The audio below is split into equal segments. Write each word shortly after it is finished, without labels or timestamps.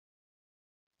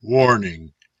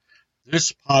Warning: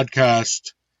 This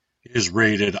podcast is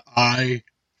rated I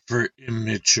for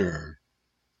immature.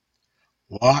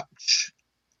 Watch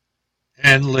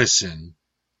and listen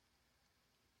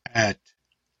at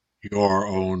your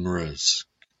own risk.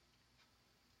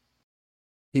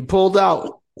 He pulled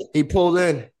out. He pulled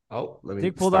in. Oh, let me.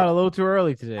 Dick pulled out a little too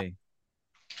early today.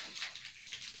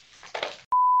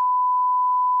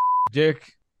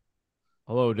 Dick.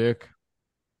 Hello, Dick.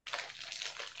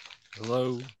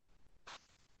 Hello.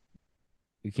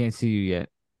 We can't see you yet.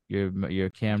 Your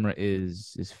camera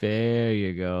is fair.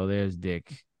 You go. There's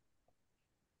Dick.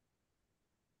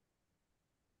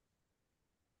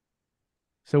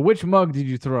 So which mug did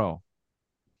you throw?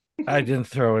 I didn't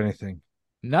throw anything.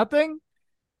 Nothing?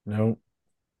 No.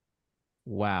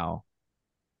 Wow.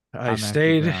 I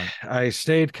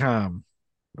stayed calm.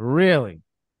 Really?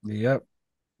 Yep.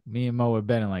 Me and Mo were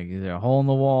betting, like, is there a hole in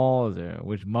the wall? Is there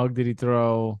which mug did he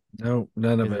throw? No,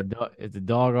 none of it. Is the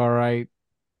dog all right?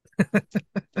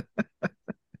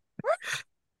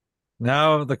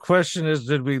 Now the question is,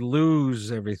 did we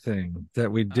lose everything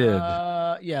that we did?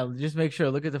 Yeah, just make sure.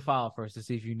 Look at the file first to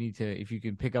see if you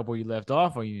can pick up where you left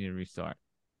off or you need to restart.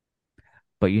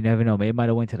 But you never know. Maybe it might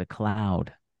have went to the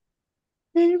cloud.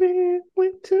 Maybe it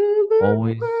went to the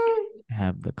Always cloud.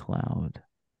 have the cloud.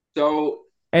 So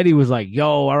Eddie was like, "Yo,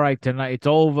 all right, tonight it's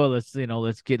over. Let's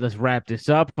wrap this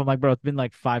up." I'm like, "Bro, it's been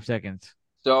like 5 seconds."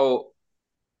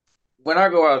 when I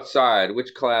go outside,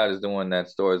 which cloud is the one that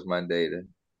stores my data?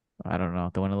 I don't know.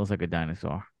 The one that looks like a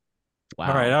dinosaur. Wow.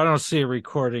 All right, I don't see a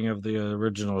recording of the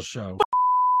original show.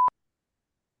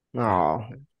 Oh,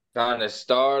 Time to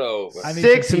start over. I need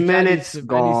 6 some peach minutes ice- I need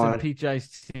gone. some peach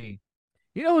iced tea.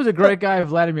 You know who's a great guy?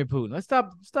 Vladimir Putin. Let's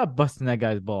stop busting that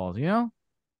guy's balls. You know?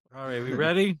 All right, we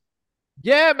ready?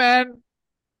 Yeah, man.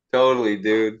 Totally,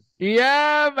 dude.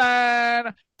 Yeah,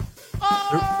 man.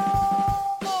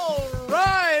 All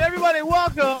right, everybody,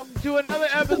 welcome to another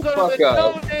episode of the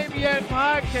No Name Yet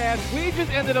podcast. We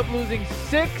just ended up losing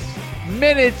 6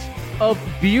 minutes of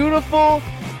beautiful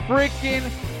freaking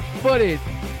footage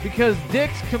because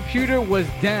Dick's computer was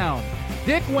down.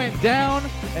 Dick went down,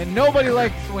 and nobody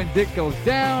likes when Dick goes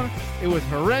down. It was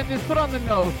horrendous. Put on the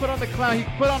nose. Put on the clown. He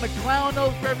put on the clown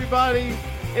nose for everybody.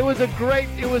 It was a great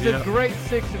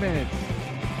 6 minutes.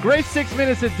 Great 6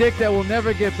 minutes of Dick that we'll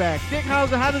never get back. Dick, how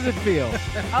does it feel?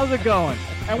 How's it going?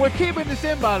 And we're keeping this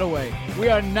in, by the way. We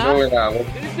are not. No, we're not.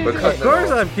 Of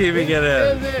course I'm keeping it in.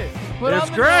 This is it. It's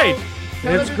great.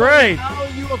 It's great. How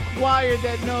you acquired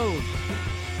that nose?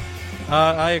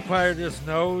 I acquired this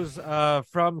nose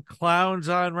from Clowns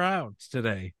on Rounds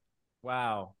today.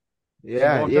 Wow.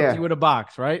 Yeah, Walked yeah. up to you with a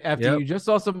box, right? After you just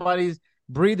saw somebody's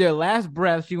breathe their last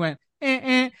breath, she went,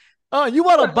 Oh, you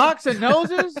want a box of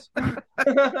noses?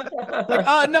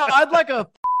 Like, no, I'd like a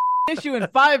issue in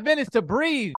 5 minutes to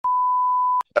breathe.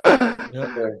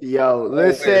 Yo,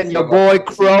 listen, your boy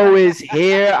Crow is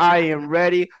here. I am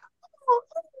ready.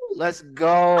 Let's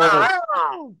go.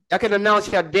 I can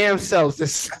announce your damn selves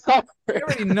this summer. You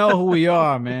already know who we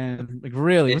are, man. Like,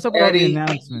 really. What's up with all the Eddie,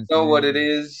 announcements? you know man? what it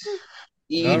is.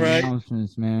 All right.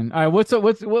 Announcements, man. All right, what's up?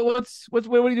 What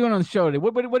are you doing on the show today?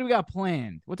 What do we got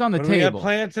planned? What's on the What do we table? got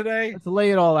planned today? Let's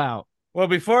lay it all out. Well,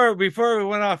 before we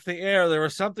went off the air, there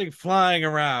was something flying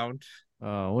around,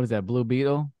 What is that? Blue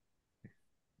Beetle?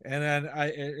 and then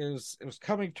it was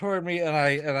coming toward me, and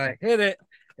I hit it,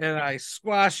 and I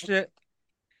squashed it,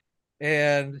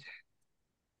 and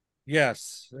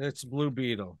yes, it's Blue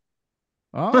Beetle.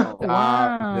 Oh, Stop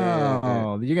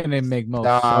wow. You're going to make Mo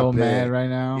Stop so it. mad right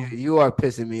now. You are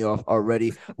pissing me off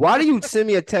already. Why do you send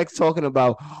me a text talking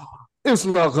about it's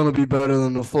not going to be better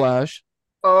than The Flash?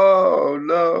 Oh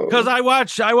no! Because I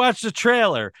watched the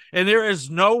trailer, and there is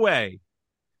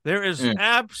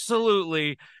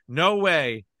absolutely no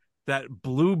way that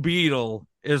Blue Beetle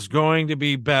is going to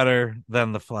be better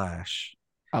than the Flash.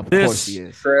 Of This course he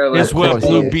is. Is what course he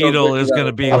Blue is. Beetle is going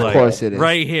to be Of like. course it is.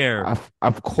 Right here.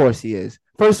 Of course he is.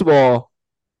 First of all,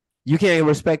 you can't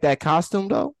respect that costume,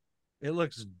 though. It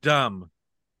looks dumb.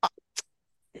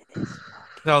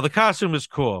 No, the costume is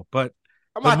cool, but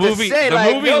I'm the about to movie, say, the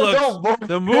like, movie yo, looks, no,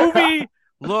 the movie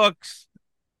looks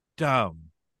dumb.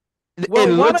 Well,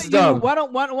 it looks dumb. why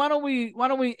don't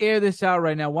we air this out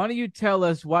right now? Why don't you tell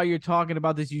us why you're talking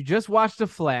about this? You just watched The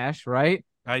Flash, right?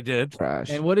 I did. Trash.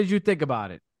 And what did you think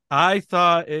about it? I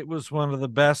thought it was one of the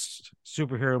best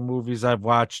superhero movies I've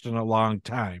watched in a long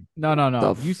time.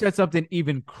 No. You said something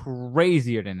even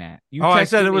crazier than that. I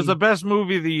said texted it was me- the best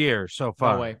movie of the year so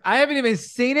far. No way. I haven't even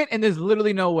seen it, and there's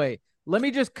literally no way. Let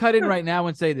me just cut in right now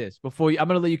and say this before I'm going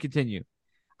to let you continue.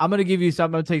 I'm going to give you something.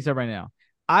 I'm going to tell you something right now.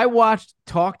 I watched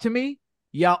Talk to Me.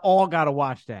 Y'all all got to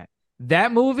watch that.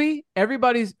 That movie,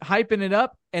 everybody's hyping it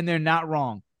up, and they're not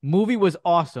wrong. Movie was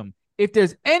awesome. If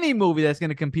there's any movie that's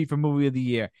going to compete for movie of the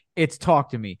year, it's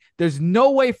Talk to Me. There's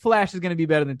no way Flash is going to be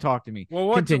better than Talk to Me. Well,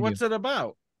 what's it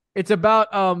about? It's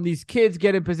about these kids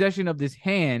get in possession of this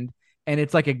hand, and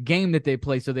it's like a game that they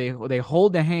play. So they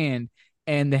hold the hand,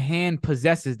 and the hand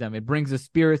possesses them. It brings the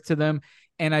spirits to them.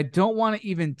 And I don't want to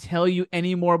even tell you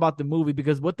any more about the movie,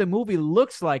 because what the movie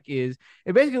looks like is,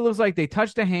 it basically looks like they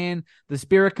touch the hand, the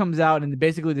spirit comes out, and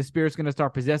basically the spirit's going to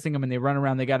start possessing them, and they run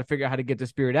around. They got to figure out how to get the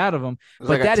spirit out of them. It's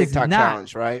but like that a is TikTok not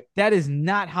challenge, right? that is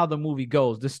not how the movie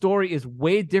goes. The story is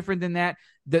way different than that.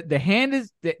 The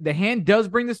hand does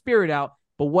bring the spirit out,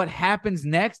 but what happens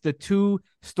next, the two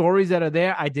stories that are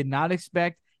there, I did not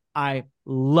expect. I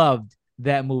loved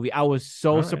that movie. I was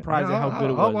so surprised at how good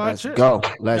it was. I'll watch it. Go.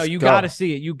 Let's you go. got to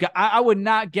see it. I would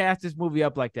not gas this movie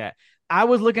up like that. I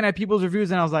was looking at people's reviews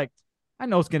and I was like, I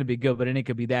know it's going to be good, but it ain't going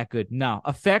to be that good. No,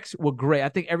 effects were great. I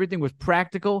think everything was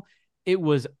practical. It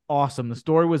was awesome. The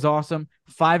story was awesome.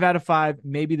 5 out of 5,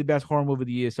 maybe the best horror movie of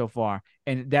the year so far.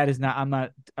 And that is not,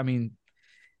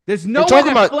 there's no way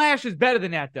that Flash is better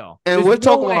than that, though. And we're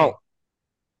talking about,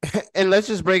 and let's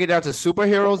just break it down to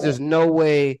superheroes. There's no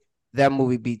way that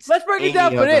movie beats. Let's break it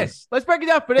down for this.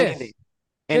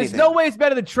 There's no way it's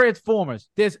better than Transformers.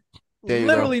 There's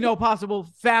literally no possible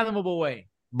fathomable way.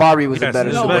 Barbie was a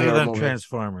better superhero than movie.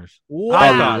 Transformers.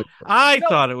 Wow. I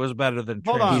thought it was better than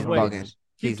Transformers. Hold on, wait.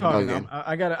 Keep talking.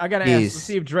 I gotta ask. Let's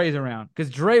see if Dre's around, because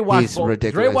Dre watched both.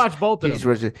 Dre watched both of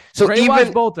them. So Dre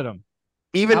watched both of them.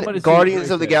 Even Guardians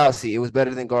of the Galaxy, it was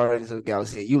better than Guardians of the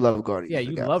Galaxy. You love Guardians. Yeah,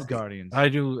 you love Guardians. I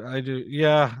do.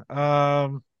 Yeah.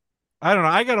 I don't know.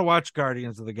 I gotta watch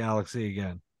Guardians of the Galaxy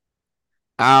again.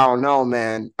 I don't know,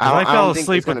 man. I fell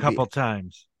asleep a couple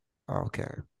times. Okay,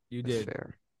 you did.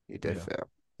 Fair. You did fair.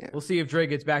 Yeah. We'll see if Dre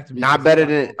gets back to me. Not better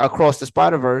than Across the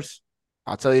Spider-Verse.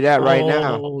 I'll tell you that right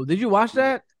now. Did you watch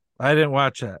that? I didn't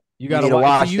watch that. You gotta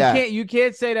watch that. You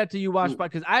can't say that till you watch,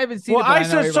 because I haven't seen it. Well, I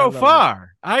said so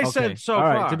far. I said so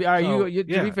far. To be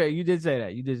fair, you did say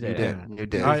that. You did say that. You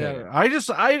did. I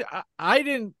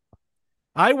didn't.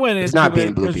 I went into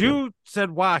it because you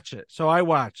said watch it, so I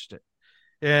watched it,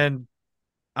 and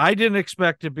I didn't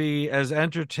expect to be as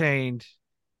entertained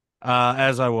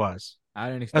as I was. I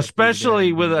didn't expect,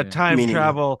 especially with a time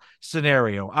travel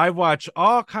scenario. I watch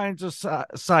all kinds of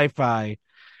sci-fi.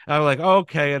 I'm like,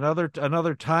 okay, another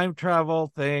time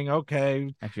travel thing.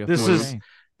 Okay,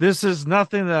 this is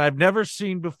nothing that I've never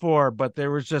seen before, but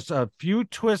there was just a few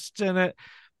twists in it,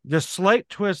 just slight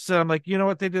twists. And I'm like, you know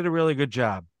what? They did a really good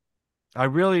job. I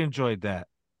really enjoyed that.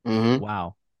 Mm-hmm.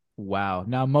 Wow.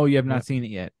 Now, Mo, you have not seen it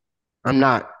yet. I'm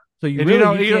not. So you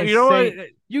know what?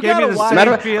 You gotta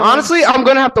watch it. Honestly, I'm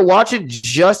gonna have to watch it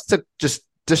just to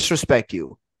disrespect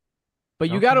you. But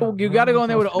you gotta go in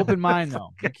there with an open mind,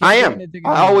 though. I am.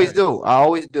 I always do.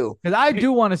 Because I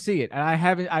do want to see it, and I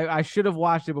haven't. I should have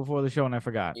watched it before the show, and I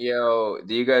forgot. Yo,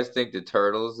 do you guys think the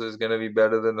Turtles is gonna be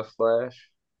better than the Flash?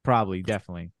 Probably,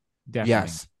 definitely.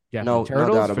 Yes. Definitely.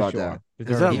 No doubt about that.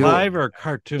 Is that live or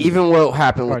cartoon? Even what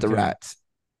happened with the rats.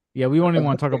 Yeah, we don't even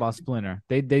want to talk about Splinter.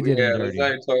 They did it dirty. Let's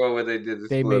not talk about what they did.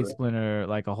 They made Splinter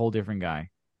like a whole different guy.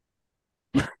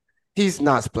 He's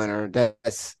not Splinter.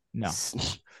 That's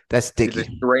Sticky. He's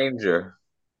a stranger.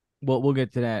 Well, we'll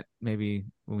get to that maybe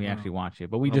when we actually watch it.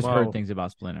 But we just heard things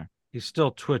about Splinter. He's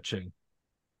still twitching.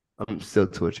 I'm still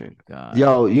twitching. God.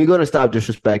 Yo, you're gonna stop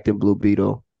disrespecting Blue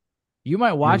Beetle. You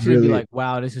might watch it and be like,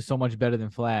 wow, this is so much better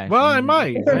than Flash. Well, I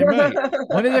might.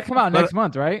 When does it come out? Next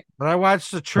month, right? But I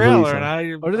watched the trailer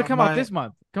or does it come out this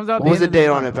month? It comes out. What was the date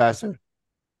on it, Pastor?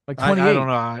 Like 28. I don't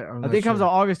know. I think it comes out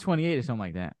August 28 or something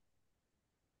like that.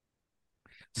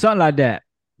 Something like that.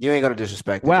 You ain't gonna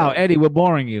disrespect. Wow, Eddie, we're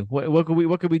boring you. What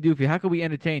could we do for you? How could we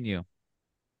entertain you?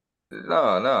 No,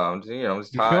 I'm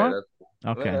just tired. Sure?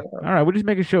 Okay. All right. We're just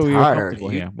making sure we're comfortable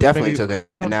here. Definitely took a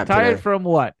nap. Tired from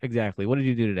what exactly? What did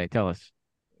you do today? Tell us.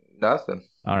 Nothing.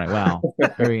 All right. Wow.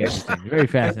 Very interesting. Very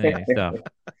fascinating stuff.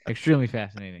 Extremely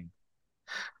fascinating.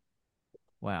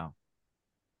 Wow.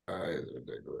 It's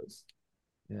ridiculous.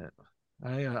 Yeah.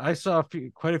 I saw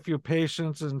quite a few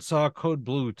patients and saw Code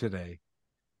Blue today.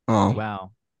 Oh wow.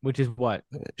 Which is what?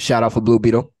 Shout out for Blue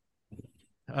Beetle.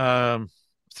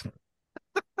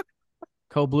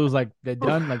 Code Blue's like they're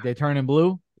done, like they turn in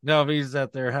blue. No, means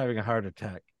that they're having a heart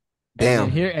attack. Damn.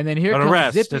 And then here an comes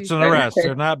arrest. Zippy. It's an arrest.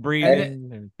 They're not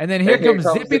breathing. And then here comes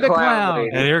Zippy the clown.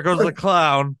 And here goes the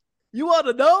clown. You want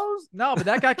a nose? No, but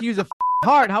that guy can use a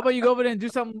heart. How about you go over there and do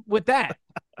something with that?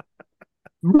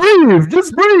 Breathe.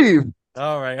 Just breathe.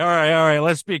 All right.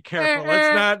 Let's be careful.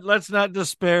 Let's not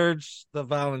disparage the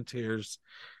volunteers.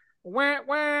 Look,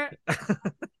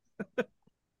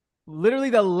 literally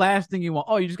the last thing you want.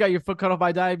 Oh, you just got your foot cut off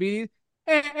by diabetes?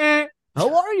 How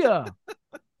are you?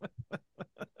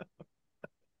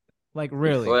 Like,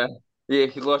 really? Yeah,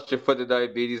 you lost your foot to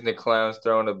diabetes and the clown's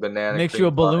throwing a banana. Makes you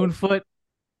a balloon foot?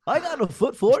 I got a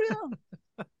foot for you.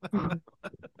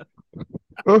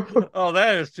 Oh,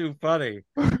 that is too funny.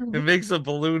 It makes a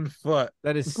balloon foot.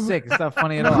 That is sick. It's not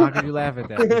funny at all. How could you laugh at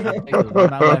that? I'm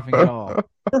not laughing at all.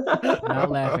 I'm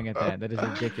not laughing at that. That is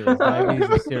ridiculous. Diabetes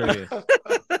is serious.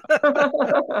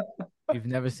 You've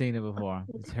never seen it before.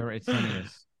 It's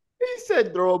heinous. He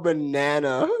said throw a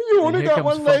banana. You only got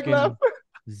one leg left.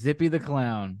 Zippy the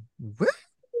clown.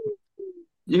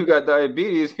 You got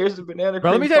diabetes. Here's the banana.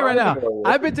 Bro, let me tell you right now.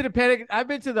 I've been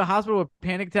to the hospital with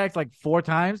panic attacks like 4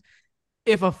 times.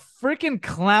 If a freaking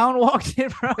clown walked in,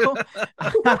 bro,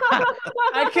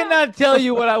 I cannot tell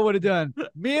you what I would have done.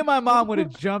 Me and my mom would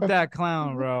have jumped that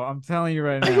clown, bro. I'm telling you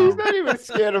right now. He's not even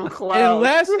scared of clowns.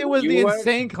 Unless it was the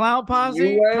insane clown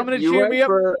posse coming to cheer me up.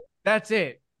 That's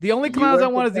it. The only clowns I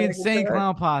want is the insane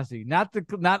clown posse, not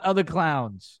other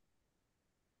clowns.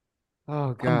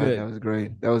 Oh God, that was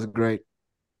great. It's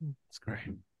great.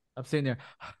 I'm sitting there.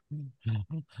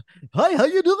 Hi, how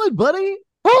you doing, buddy?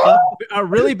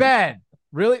 Really bad.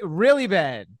 Really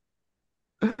bad.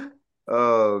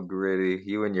 Oh, Gritty.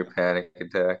 You and your panic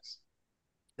attacks.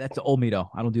 That's old me, though.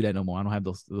 I don't do that no more. I don't have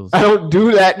those. I don't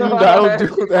do that. I don't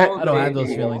do that. I don't have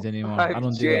those feelings anymore. I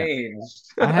don't do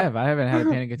that. I haven't had a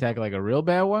panic attack like a real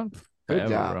bad one. Good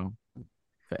job, bro.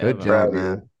 Good job,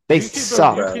 man. They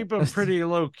suck. You keep them pretty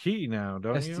low key now,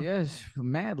 don't you? Yes,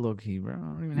 mad low key, bro. I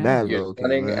don't even mad have low key,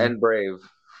 cunning and brave.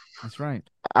 That's right.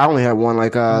 I only had one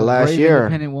like I'm a last brave, year.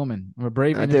 Independent woman. I'm a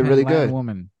brave, I independent did really Latin good.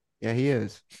 woman. Yeah, he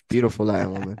is beautiful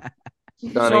Latin woman.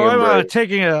 So I'm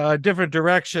taking a different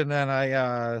direction than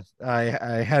I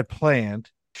had planned.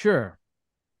 Sure.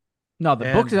 No,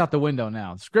 the book is out the window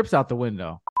now. The script's out the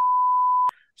window.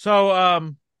 So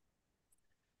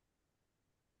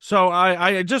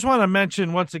I just want to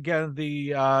mention once again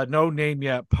the No Name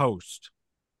Yet post.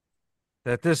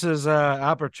 That this is an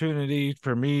opportunity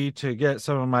for me to get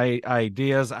some of my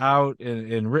ideas out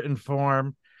in written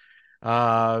form,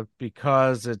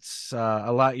 because it's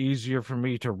a lot easier for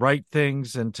me to write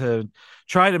things and to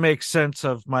try to make sense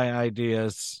of my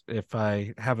ideas if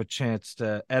I have a chance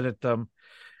to edit them.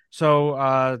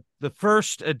 So the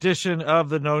first edition of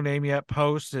the No Name Yet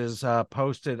post is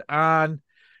posted on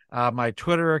my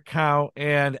Twitter account,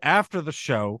 and after the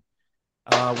show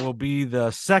will be the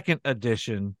second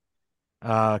edition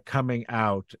coming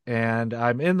out, and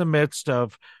I'm in the midst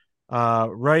of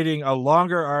writing a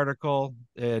longer article,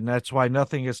 and that's why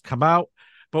nothing has come out.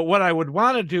 But what I would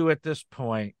want to do at this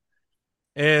point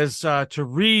is to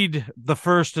read the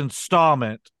first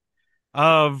installment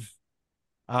of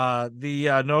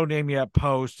the No Name Yet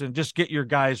post and just get your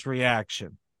guys'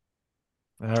 reaction.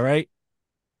 All right.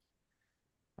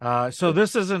 So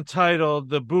this is entitled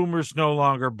 "The Boomers No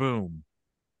Longer Boom."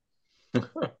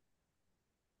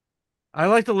 I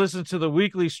like to listen to the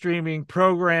weekly streaming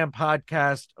program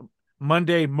podcast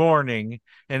Monday morning,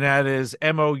 and that is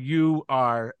MOURNING,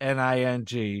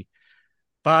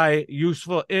 by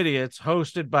Useful Idiots,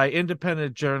 hosted by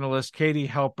independent journalists Katie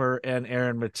Helper and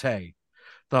Aaron Mattei.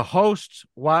 The hosts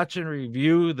watch and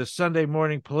review the Sunday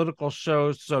morning political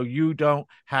shows so you don't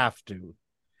have to.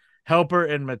 Helper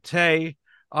and Mattei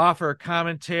offer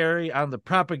commentary on the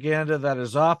propaganda that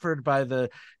is offered by the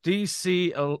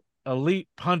DC elite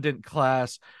pundit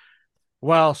class,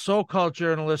 while so-called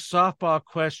journalists softball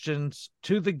questions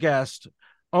to the guest,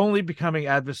 only becoming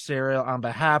adversarial on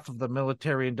behalf of the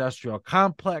military-industrial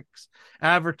complex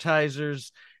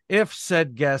advertisers if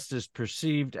said guest is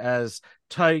perceived as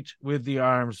tight with the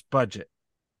arms budget.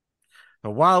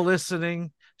 But while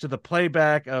listening to the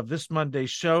playback of this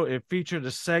Monday's show, it featured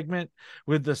a segment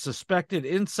with the suspected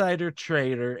insider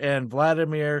trader and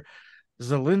Vladimir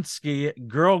Zelensky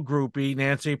girl groupie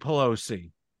Nancy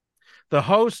Pelosi. The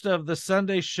host of the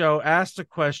Sunday show asked a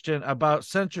question about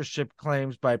censorship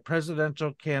claims by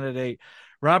presidential candidate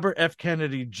Robert F.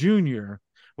 Kennedy Jr.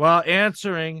 While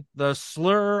answering the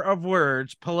slur of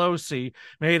words, Pelosi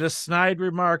made a snide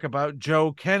remark about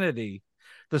Joe Kennedy.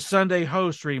 The Sunday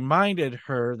host reminded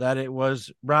her that it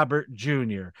was Robert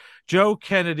Jr. Joe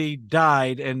Kennedy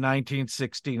died in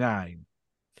 1969.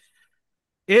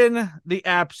 In the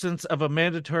absence of a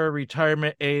mandatory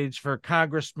retirement age for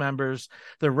Congress members,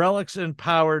 the relics in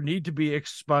power need to be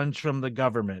expunged from the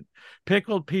government.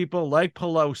 Pickled people like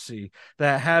Pelosi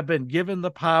that have been given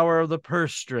the power of the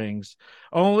purse strings,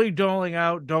 only doling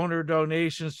out donor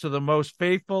donations to the most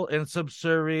faithful and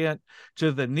subservient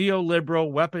to the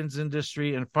neoliberal weapons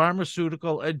industry and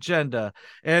pharmaceutical agenda,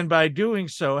 and by doing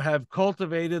so have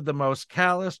cultivated the most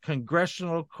callous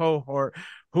congressional cohort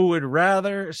who would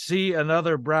rather see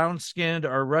another brown-skinned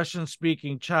or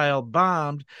Russian-speaking child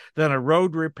bombed than a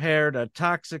road repaired, a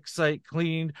toxic site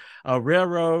cleaned, a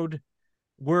railroad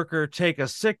worker take a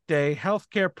sick day,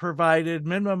 healthcare provided,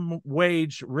 minimum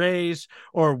wage raised,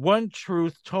 or one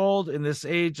truth told in this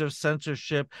age of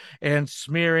censorship and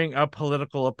smearing of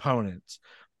political opponents.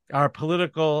 Our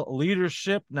political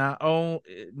leadership not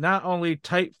only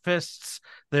tight fists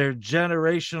their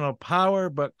generational power,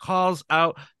 but calls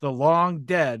out the long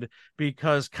dead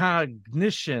because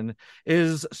cognition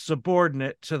is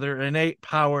subordinate to their innate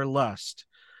power lust.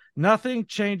 Nothing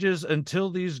changes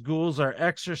until these ghouls are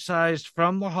exorcised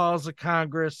from the halls of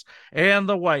Congress and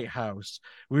the White House.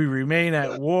 We remain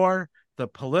at war. The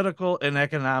political and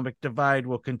economic divide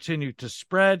will continue to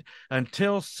spread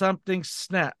until something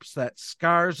snaps that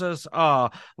scars us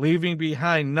all, leaving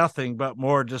behind nothing but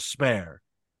more despair.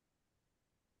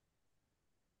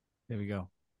 There we go.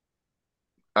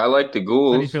 I like the How do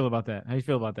ghouls. you feel about that? How do you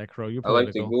feel about that, Crow? You're I like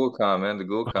the political. ghoul comment. The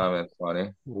ghoul comment's funny.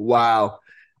 Wow.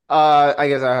 I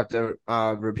guess I have to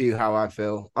repeat how I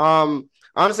feel.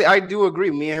 Honestly, I do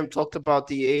agree. Me and him talked about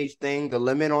the age thing, the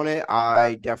limit on it.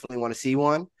 I definitely want to see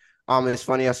one. It's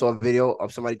funny. I saw a video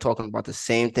of somebody talking about the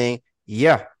same thing.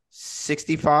 Yeah,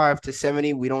 65 to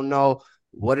 70. We don't know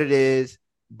what it is,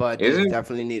 but Isn't it's it?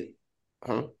 definitely need.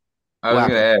 Huh? I was What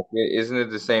gonna happened? ask, isn't it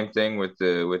the same thing with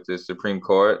the Supreme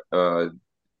Court? They No,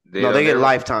 they don't get get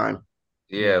lifetime.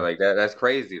 yeah, like that. That's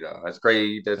crazy though. That's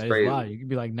crazy. That's That is a lot. crazy. You could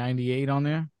be like 98 on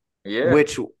there. Yeah.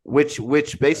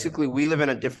 Which basically we live in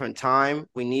a different time.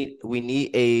 We need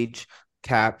age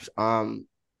caps.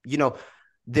 You know,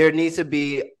 there needs to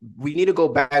be we need to go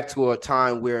back to a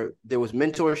time where there was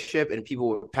mentorship and people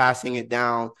were passing it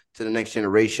down to the next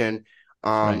generation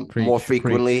Right. more Preach.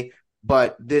 frequently.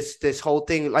 But this whole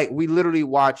thing, like we literally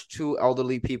watched two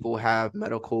elderly people have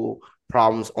medical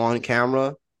problems on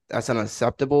camera. That's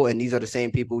unacceptable. And these are the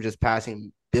same people just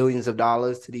passing billions of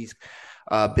dollars to these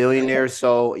billionaires.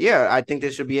 So yeah, I think there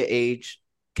should be an age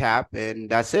cap, and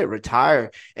that's it.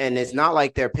 Retire, and it's not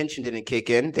like their pension didn't kick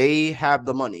in. They have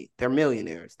the money. They're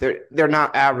millionaires. They're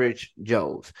not average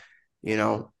Joes, you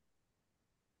know.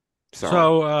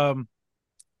 So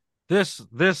this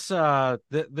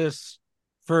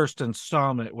first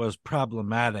installment was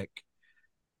problematic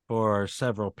for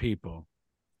several people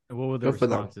What were the Good for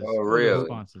them. responses? Oh, What were the really?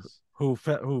 responses?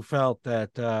 who felt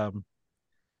that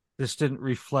this didn't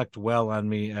reflect well on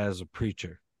me as a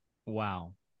preacher.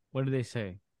 Wow. What did they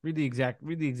say? Read the exact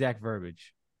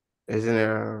verbiage. Isn't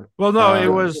there? Well, no, Uh, it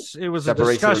was a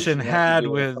separation. discussion Nothing to had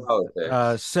do with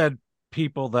politics. said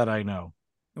people that I know.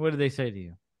 What did they say to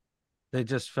you? They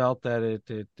just felt that it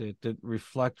didn't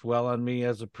reflect well on me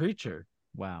as a preacher.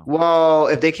 Wow. Well,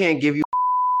 if they can't give you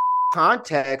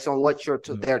context on what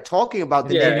they're talking about,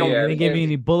 then Yeah, they don't. They didn't give you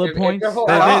any bullet If points. the whole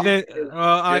They-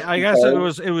 Wow. I guess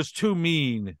it was too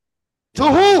mean. To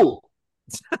who?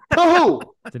 To who?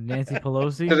 To Nancy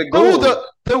Pelosi. To the Who? ghouls.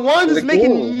 The ones The making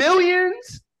ghouls.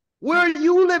 millions? Where are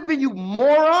you living, you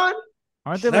moron?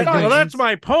 Aren't they like Well, doing that's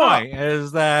my point.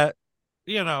 Is that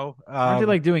aren't they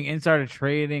like doing insider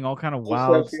trading, all kind of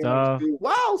wild stuff?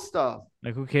 Wow stuff.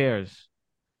 Like who cares?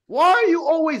 Why are you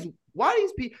always? Why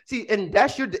these people? See, and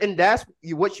that's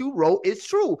what you wrote is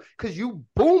true because you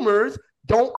boomers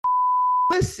don't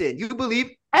listen. You believe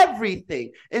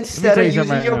everything instead Let me of tell you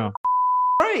something using right your now.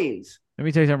 brains. Let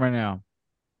me tell you something right now.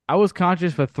 I was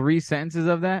conscious for 3 sentences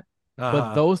of that,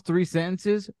 but those 3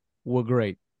 sentences were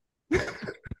great.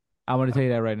 I want to tell you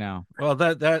that right now. well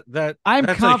that I'm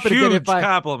that's confident a that huge if I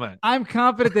compliment. I'm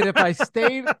confident that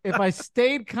if I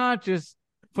stayed conscious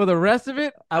for the rest of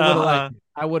it, I would have liked it.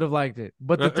 I would have liked it.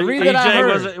 But the 3 that I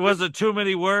heard, was it too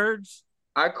many words?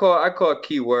 I call it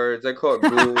keywords. I call it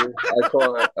ghoul. I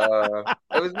call it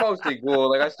it was mostly ghoul.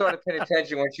 Like I started paying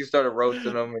attention once you started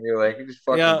roasting them and you're like, you just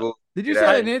fucking Yeah. ghoul. did you Get say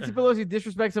out that of here. Nancy Pelosi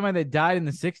disrespects somebody that died in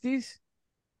the 60s?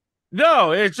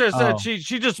 No, it's just Oh. that she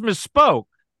just misspoke.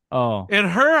 Oh, In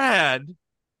her head,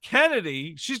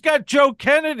 Kennedy, she's got Joe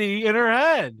Kennedy in her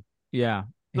head. yeah.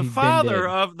 The He's been father dead.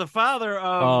 of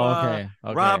Okay.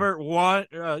 Robert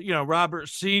Robert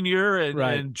Senior and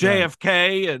Right,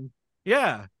 JFK and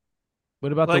yeah.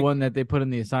 What about the Like- one that they put in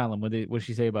the asylum? What did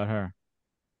she say about her?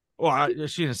 Well,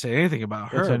 she didn't say anything about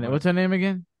her. What's her name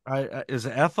again? Is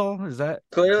it Ethel? Is that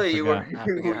Clearly, I you were forgot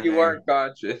her you name. weren't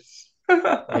conscious.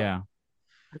 Yeah.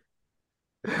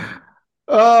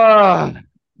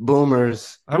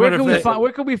 Boomers.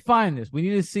 Where can we find this? We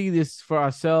need to see this for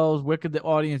ourselves. Where could the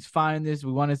audience find this?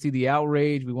 We want to see the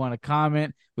outrage. We want to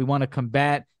comment. We want to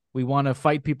combat. We want to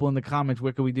fight people in the comments.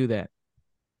 Where can we do that?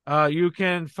 You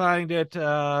can find it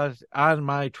on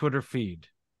my Twitter feed.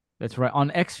 That's right.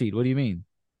 On X feed. What do you mean?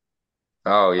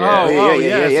 Oh yeah.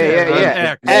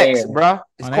 Yeah. X, bro.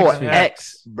 It's On called X,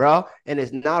 X, bro, and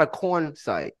it's not a corn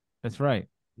site. That's right.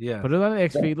 Yeah. Put it on the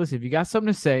X feed. Listen, if you got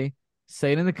something to say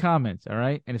it in the comments, all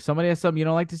right? And if somebody has something you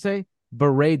don't like to say,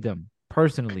 berate them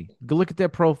personally. Go look at their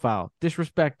profile.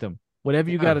 Disrespect them.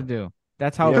 Whatever you got to do.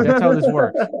 That's how this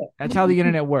works. That's how the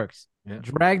internet works. Yeah.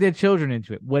 Drag their children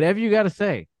into it. Whatever you got to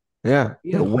say. Yeah.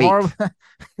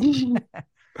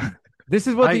 This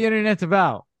is what the internet's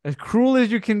about. As cruel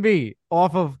as you can be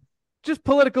off of just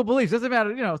political beliefs. Doesn't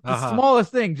matter, the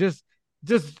smallest thing. Just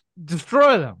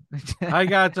destroy them. I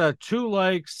got 2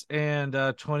 likes and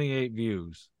 28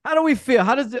 views. How do we feel?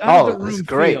 How does the room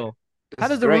feel? How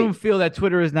does the room feel that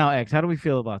Twitter is now X? How do we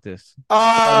feel about this? It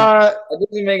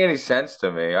doesn't make any sense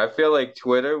to me. I feel like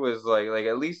Twitter was like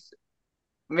at least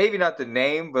maybe not the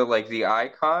name, but like the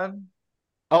icon.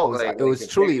 Oh, it was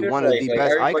truly one of the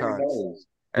best icons.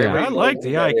 Yeah, I like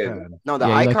the icon. No, the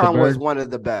icon was one of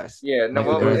the best. Yeah, no,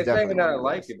 well, it's not even that I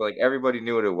like it, but like everybody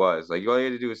knew what it was. Like all you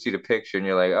had to do was see the picture, and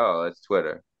you're like, oh, that's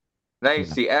Twitter. Now you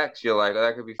see X, you're like, oh,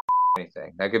 that could be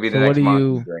anything. That could be the next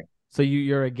monster drink. So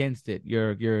you're against it.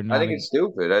 You're not. I think it's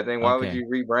stupid. I think why would you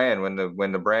rebrand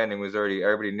when the branding was already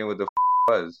everybody knew what the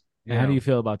was. And how do you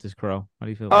feel about this, Crow? How do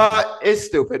you feel about it's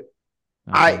stupid.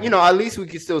 Okay. At least we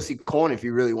could still see corn if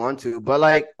you really want to, but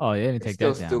like, oh yeah, didn't take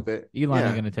that down. Stupid. Elon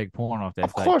ain't gonna take porn off that.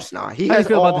 Of course not. He has has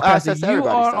feel all about access to you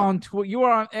are stuff. on you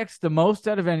are on X the most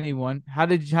out of anyone. How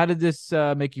did this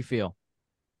make you feel?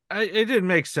 It didn't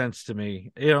make sense to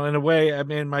me. In a way. I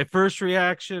mean, my first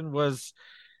reaction was,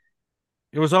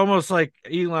 it was almost like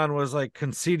Elon was like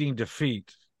conceding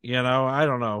defeat. I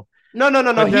don't know.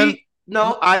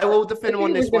 No. I will defend him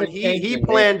on this one. He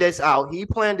planned this out. He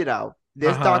planned it out.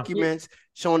 There's documents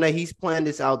showing that he's planned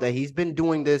this out, that he's been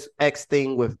doing this X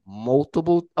thing with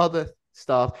multiple other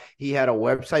stuff. He had a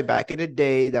website back in the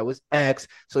day that was X,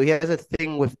 so he has a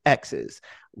thing with X's.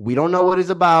 We don't know what it's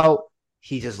about.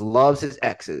 He just loves his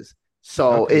X's.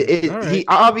 So he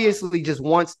obviously just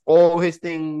wants all his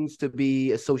things to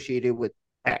be associated with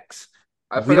X.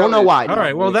 We don't know why. All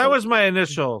right. Well, that was my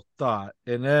initial thought,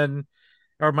 and then,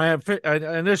 or my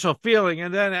initial feeling,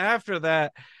 and then after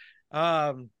that,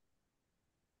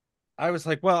 I was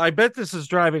like, well, I bet this is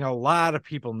driving a lot of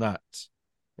people nuts,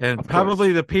 and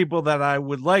probably the people that I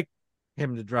would like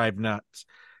him to drive nuts.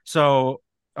 So,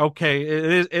 okay,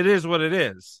 it is what it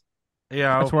is.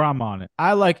 That's where I'm on it.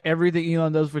 I like everything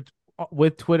Elon does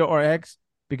with Twitter or X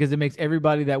because it makes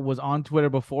everybody that was on Twitter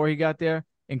before he got there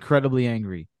incredibly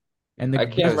angry. And the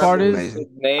best part is,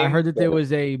 I heard that there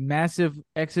was a massive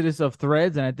exodus of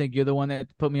threads, and I think you're the one that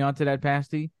put me onto that,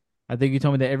 Pasty. I think you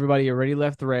told me that everybody already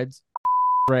left threads.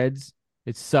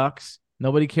 It sucks.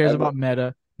 Nobody cares about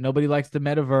Meta. Nobody likes the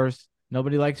metaverse.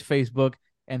 Nobody likes Facebook,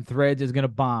 and Threads is gonna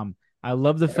bomb. I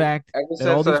love the fact that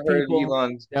all these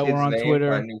people that were on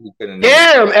Twitter.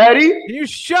 Damn, Eddie! Can you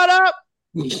shut up?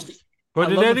 What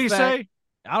did Eddie say?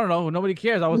 I don't know. Nobody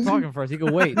cares. I was talking first. He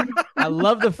could wait. I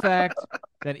love the fact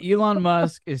that Elon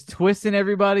Musk is twisting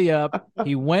everybody up.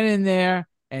 He went in there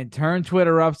and turned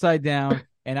Twitter upside down.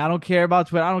 And I don't care about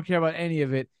Twitter. I don't care about any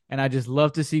of it. And I just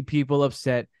love to see people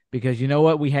upset because you know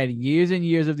what? We had years and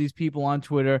years of these people on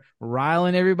Twitter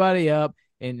riling everybody up.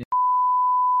 And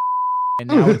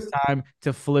now it's time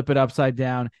to flip it upside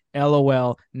down.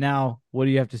 LOL. Now, what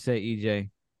do you have to say, EJ?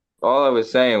 All I was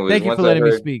saying was, thank you for letting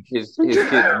me speak. His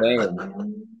kid's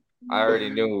name, I already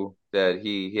knew that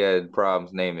he had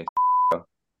problems naming.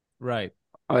 Right.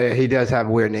 Oh yeah, he does have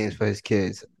weird names for his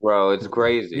kids. Bro, it's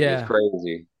crazy. Yeah. It's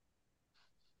crazy.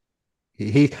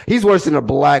 He's worse than a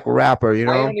black rapper, you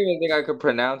know? I don't even think I could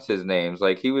pronounce his names.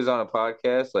 Like, he was on a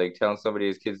podcast, like, telling somebody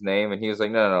his kid's name, and he was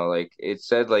like, no, like, it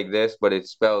said like this, but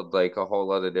it's spelled like a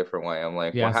whole other different way. I'm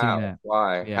like, well, how?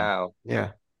 Why? Yeah. How?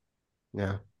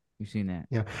 Yeah. You've seen that.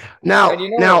 Yeah. Now,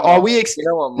 are we?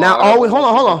 Hold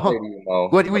on.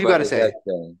 What you got to say?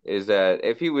 Is that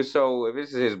if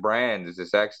this is his brand, is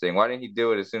this X thing? Why didn't he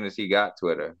do it as soon as he got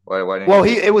Twitter? Why didn't? Well,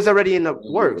 it was already in the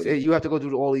works. You have to go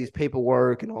through all these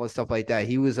paperwork and all this stuff like that.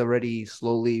 He was already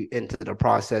slowly into the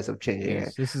process of changing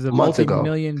it. This is a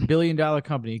multi-billion-dollar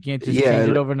company. You can't just change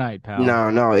it overnight, pal. No.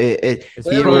 He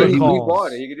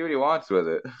bought it. He can do what he wants with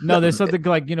it. No, there's something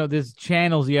like there's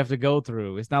channels you have to go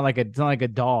through. It's not like a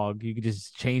dog. dog. You could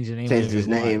just change the name. Change his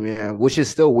name, yeah, which is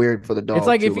still weird for the dog. It's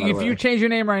like too, if you change your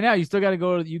name right now, you still got to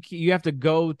go. You have to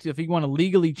go to if you want to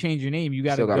legally change your name, you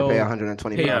got to go pay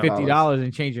 $120, pay $50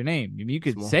 and change your name. I mean, you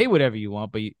could say whatever you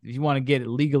want, but if you want to get it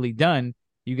legally done,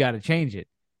 you got to change it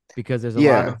because there's a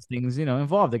lot of things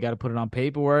involved. They got to put it on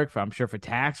paperwork. I'm sure for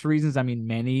tax reasons. I mean,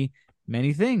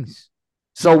 many things.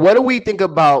 So, what do we think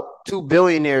about two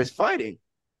billionaires fighting?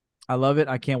 I love it.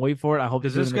 I can't wait for it. I hope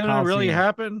is this going to really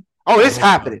happen? Oh, it's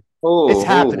happening. It's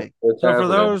happening. So for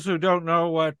those who don't know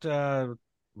what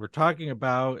we're talking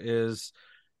about is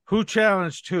who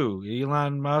challenged who?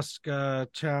 Elon Musk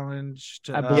challenged.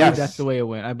 I believe that's the way it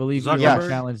went. I believe Elon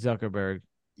challenged Zuckerberg.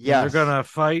 Yeah, they're gonna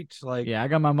fight. Like, I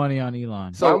got my money on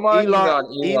Elon. So Elon's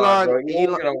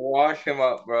gonna wash him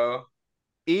up, bro.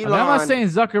 I'm not saying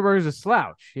Zuckerberg's a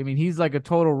slouch. I mean, he's like a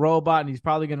total robot, and he's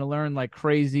probably gonna learn like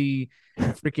crazy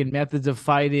freaking methods of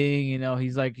fighting.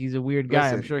 He's a weird guy.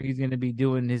 I'm sure he's gonna be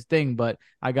doing his thing, but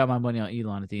I got my money on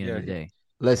Elon at the end of the day.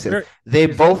 Listen, they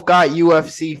both got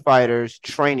UFC fighters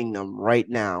training them right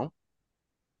now.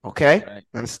 Okay,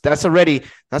 right. That's already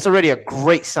a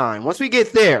great sign. Once we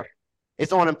get there,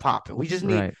 it's on and popping. We just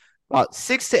need about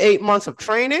 6 to 8 months of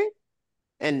training,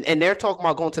 and they're talking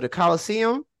about going to the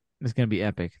Coliseum. It's gonna be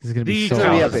epic. This is gonna be so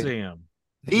Coliseum.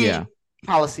 The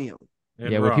Coliseum.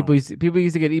 Where people used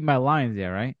to get eaten by lions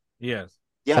there, right? Yes.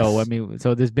 So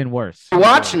there's been worse. We're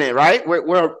watching it, right?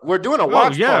 We're doing a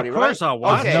watch party, of course right? I'll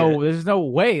watch it. No, there's no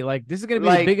way. Like, this is gonna be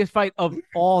the biggest fight of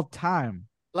all time.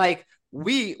 Like,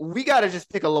 we gotta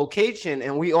just pick a location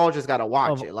and we all just gotta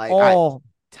watch it. Like, all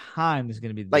time is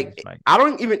gonna be the biggest fight. I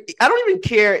don't even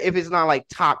care if it's not like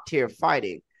top tier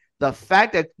fighting. The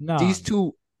fact that these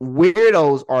two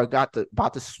weirdos are about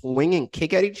to swing and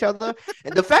kick at each other,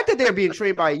 and the fact that they're being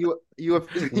trained by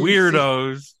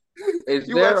weirdos,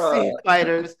 UFC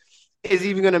fighters is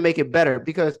even going to make it better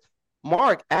because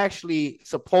Mark actually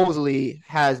supposedly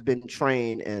has been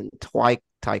trained in I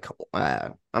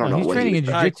don't know. He's training in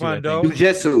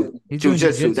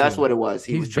jiu-jitsu. That's what it was.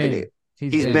 He was training.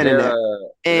 He's been in there.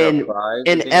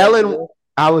 And Ellen.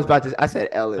 I said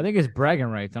Ellen. I think it's bragging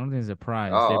rights. I don't think it's a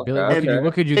prize. Oh,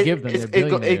 what could you give them?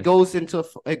 It goes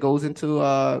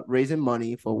into raising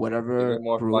money for whatever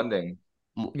more funding.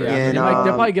 Yeah, and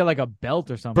they'll probably get like a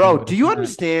belt or something. Bro, do you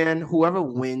understand? Whoever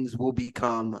wins will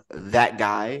become that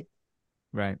guy.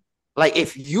 Right. Like,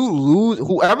 if you lose,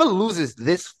 whoever loses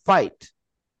this fight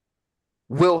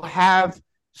will have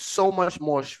so much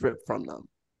more stripped from them.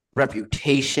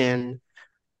 Reputation,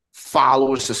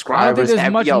 followers, subscribers. I think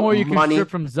there's much more you can strip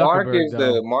from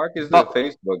Zuckerberg. Mark is the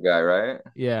Facebook guy, right?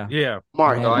 Yeah.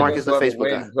 Mark is the Facebook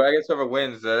guy. So I guess whoever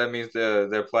wins, that means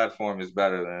their platform is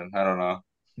better than, I don't know.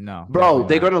 No. Bro,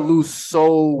 they're going to lose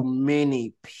so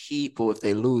many people if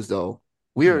they lose, though.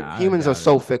 Humans are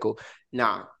so fickle.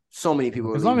 So many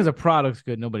people. As long as the product's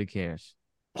good, nobody cares.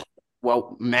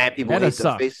 Well, mad people hate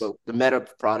the Meta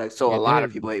product, so a lot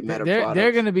of people hate Meta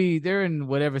products. They're in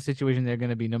whatever situation they're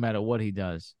gonna be, no matter what he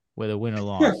does, whether win or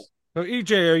loss. So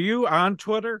EJ, are you on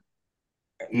Twitter?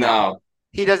 No,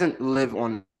 he doesn't live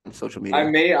on social media.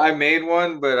 I made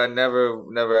one, but I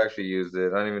never actually used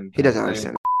it. I don't even. He doesn't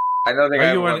understand. I don't think.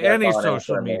 Are you on any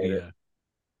social media?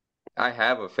 I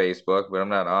have a Facebook, but I'm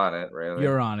not on it. Really,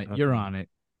 you're on it. Okay. You're on it.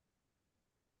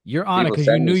 You're on it because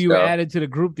you knew you were added to the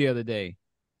group the other day.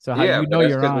 So how do you know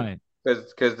you're on it?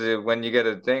 Because when you get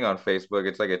a thing on Facebook,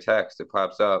 it's like a text. It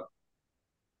pops up.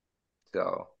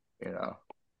 So,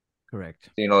 Correct.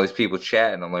 Seeing all these people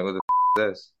chatting, I'm like, what the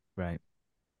is this? Right.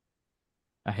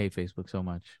 I hate Facebook so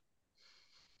much.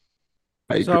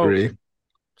 I agree.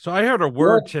 So I heard a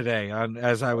word today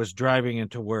as I was driving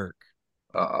into work.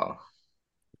 Uh-oh.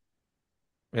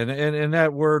 And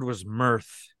that word was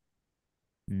mirth.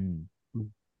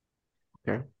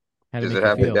 Okay. Does it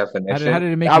have a definition? How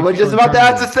did it make I was just about to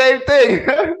ask the same thing.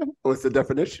 What's the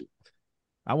definition?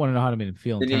 I want to know how to make it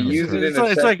feel. Did you use it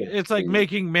it's like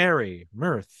making merry,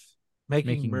 mirth.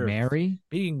 Making mirth. merry?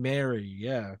 Being merry,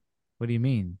 yeah. What do you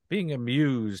mean? Being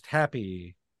amused,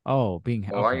 happy. Oh, being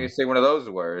happy. Well, why don't you say one of those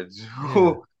words?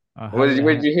 Yeah. Where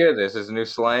did you hear this? Is a new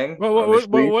slang?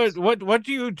 What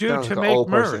do you do to make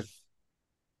mirth?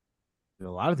 There's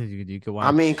a lot of things you could do. You could watch.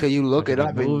 I mean, could you look it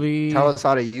up and tell us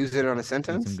how to use it on a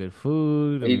sentence? Some good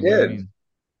food. He did.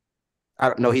 I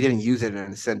don't know. He didn't use it in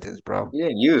a sentence, bro. He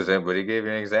didn't use it, but he gave you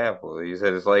an example. He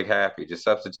said it's like happy. Just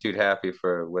substitute happy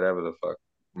for whatever the fuck.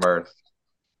 Mirth.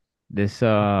 This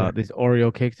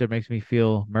Oreo cake makes me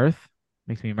feel mirth.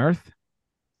 Makes me mirth.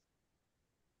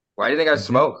 Why do you think I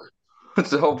smoke?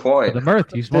 What's the whole point? For the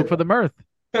mirth. You smoke for the mirth.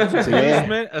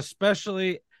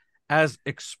 Especially as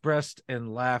expressed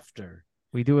in laughter.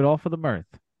 We do it all for the mirth.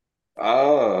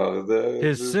 Oh,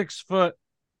 his 6'4"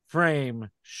 frame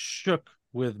shook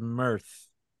with mirth.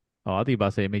 Oh, I think about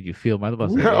to say it made you feel. I was about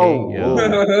to say,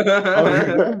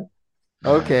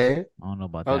 Okay. I don't know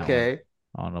about that. Okay.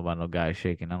 I don't know about no guys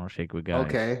shaking. I don't shake with guys.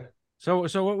 Okay. So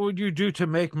what would you do to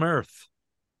make mirth?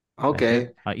 Okay.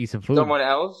 I eat some food. Someone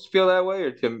else feel that way,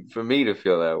 or for me to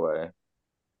feel that way?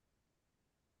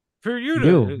 For you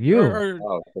to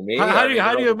for me. How do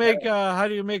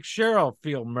you make Cheryl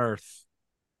feel mirth?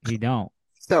 He don't.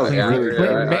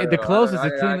 The closest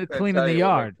is cleaning the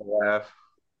yard.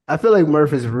 I feel like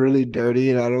Murph is really dirty,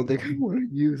 and I don't think I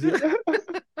want to use it. It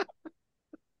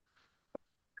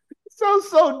sounds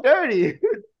so dirty.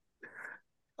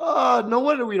 No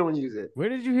wonder we don't use it. Where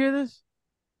did you hear this?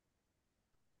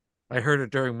 I heard it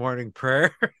during morning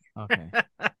prayer. Okay.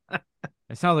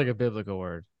 It sounds like a biblical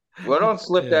word. Well, don't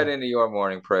slip that into your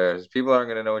morning prayers. People aren't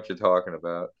going to know what you're talking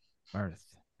about. Mirth.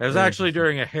 It was actually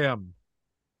during a hymn.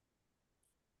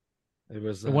 It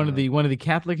was one of the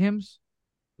Catholic hymns.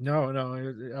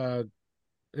 No,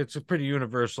 it's a pretty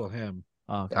universal hymn.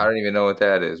 Oh, okay. I don't even know what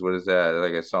that is. What is that?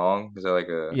 Like a song? Is that like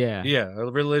a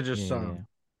a religious song?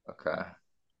 Yeah. Okay.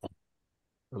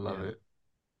 I love it.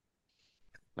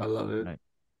 I love it. Right.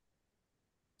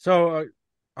 So,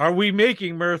 are we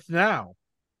making mirth now?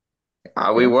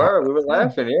 We were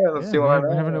laughing. Yeah, let's see why not.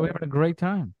 We're having a great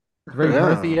time. Very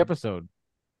mirthy episode.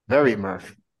 Very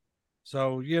mirth.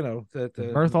 So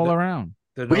the mirth all around.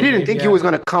 We didn't think you was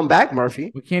going to come back,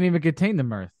 Murphy. We can't even contain the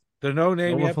mirth. The No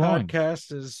Name Yet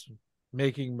podcast is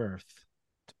making mirth.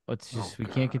 It's just we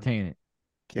can't contain it.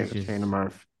 Can't contain the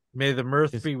mirth. May the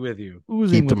mirth be with you.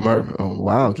 Keep the mirth. Oh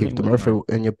wow, keep the mirth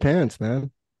in your pants, man.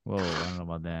 Whoa, I don't know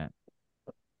about that.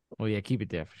 Well, yeah, keep it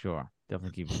there for sure.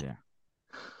 Definitely keep it there.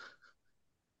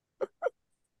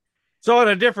 So on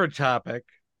a different topic,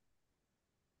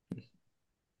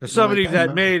 somebody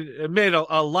that made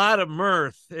a lot of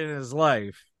mirth in his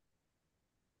life.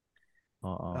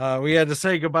 We had to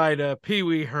say goodbye to Pee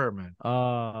Wee Herman.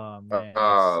 Oh man.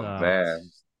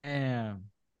 Man. Damn.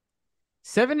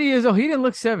 70 years old. He didn't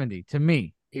look 70 to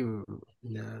me. He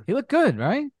looked good,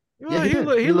 right? Well,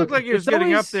 he looked like he was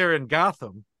getting up there in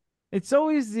Gotham. It's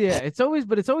always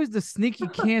the sneaky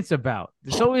cancer bout.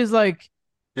 It's always like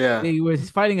he was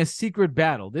fighting a secret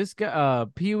battle. This guy,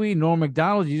 Pee Wee, Norm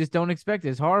Macdonald, you just don't expect it.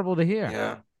 It's horrible to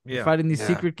hear. Yeah. Fighting these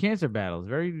secret cancer battles.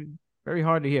 Very, very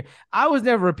hard to hear. I was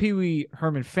never a Pee Wee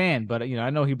Herman fan, but I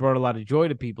know he brought a lot of joy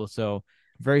to people. So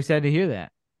very sad to hear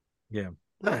that. Yeah.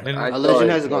 A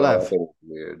legend has left.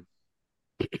 Weird.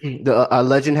 A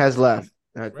legend has left.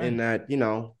 In that,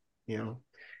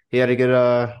 he had to get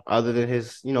other than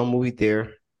his, movie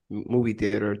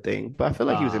theater thing. But I feel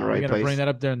like he was in the right place. Bring that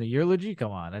up there in the eulogy?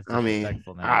 Come on, that's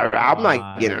disrespectful. I'm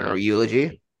not getting a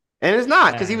eulogy, and it's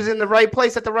not because he was in the right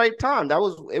place at the right time.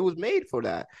 It was made for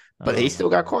that, but he still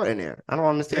got caught in there. I don't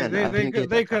understand. They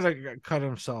could have cut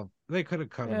himself. They could have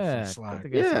cut him some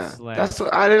slack. That's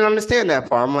what I didn't understand that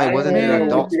part. I'm like, wasn't it an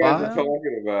adult spot?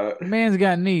 The man's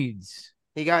got needs.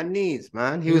 He got needs,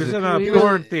 man. He was in a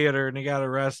porn theater and he got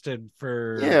arrested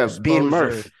for being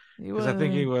Murph. Because I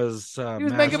think he was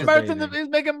making mirth in the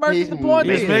porn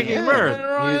theater. He was making mirth. He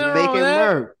was making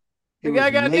mirth. The guy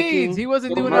got needs. He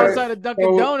wasn't doing it outside of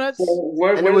Dunkin' Donuts.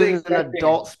 And it was an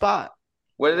adult spot.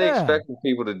 What are they expecting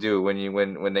people to do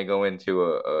when they go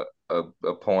into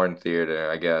a porn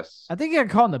theater? I guess. I think he got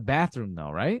caught in the bathroom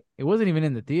though, right? It wasn't even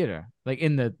in the theater. I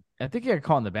think he got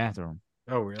caught in the bathroom.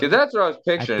 Oh, really? Because that's what I was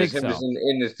picturing. Is him just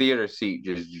in the theater seat,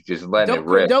 just letting it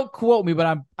rip. Don't quote me,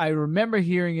 but I remember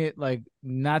hearing it like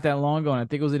not that long ago, and I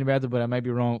think it was in the bathroom, but I might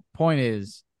be wrong. Point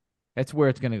is, that's where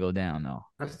it's gonna go down, though.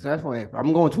 That's definitely.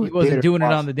 I'm going to. He wasn't doing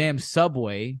it on the damn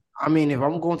subway. I mean, if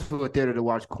I'm going to a theater to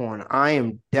watch porn, I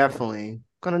am definitely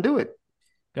gonna do it.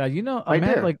 God,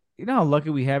 like how lucky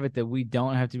we have it that we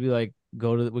don't have to be like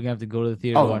we're gonna have to go to the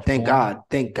theater. Oh, to watch thank porn. God,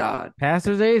 thank God.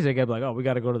 Pastors' days, they got like, we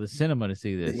got to go to the cinema to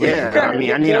see this. Yeah, I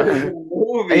mean, I need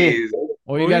movies.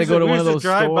 Or you got to go to one of those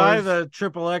drive stores. by the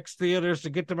XXX theaters to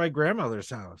get to my grandmother's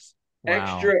house.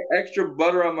 Wow. Extra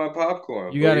butter on my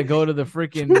popcorn. You got to go to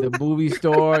the movie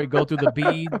store. Go through the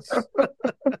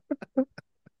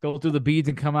beads,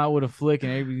 and come out with a flick,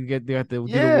 and you get there do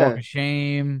the walk of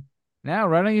shame. Now,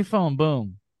 right on your phone,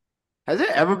 boom. Has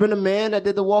there ever been a man that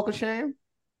did the walk of shame?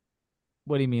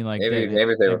 What do you mean, like maybe they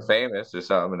were famous or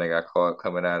something, and they got caught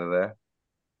coming out of there?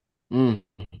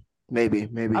 Maybe.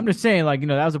 I'm just saying, like,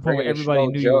 that was the point where everybody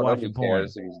knew you were watching porn.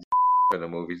 In the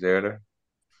movie theater.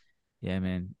 Yeah,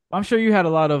 man. I'm sure you had a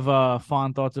lot of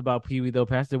fond thoughts about Pee Wee, though,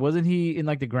 Pastor. Wasn't he in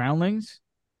like the Groundlings?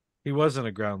 He wasn't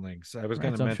a Groundlings. I was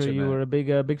going to mention. I'm sure you were a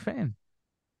big fan.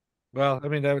 Well, I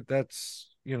mean that's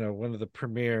one of the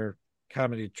premier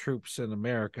comedy troupes in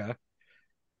America.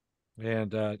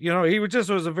 And he was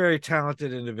a very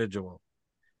talented individual.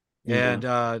 And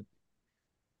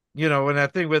when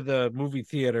that thing with the movie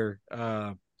theater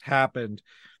happened,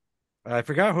 I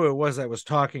forgot who it was that was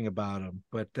talking about him,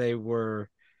 but he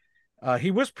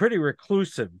was pretty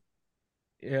reclusive.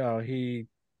 He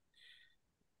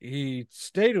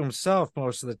stayed to himself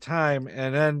most of the time,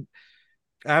 and then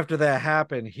after that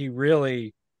happened, he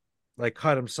really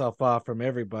cut himself off from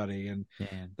everybody. And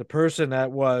the person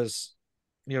that was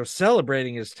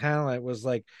celebrating his talent was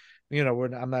like,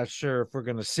 I'm not sure if we're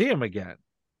going to see him again.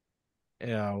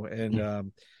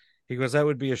 And he goes, that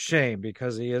would be a shame,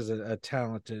 because he is a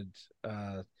talented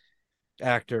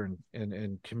actor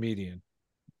and comedian.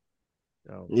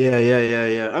 So.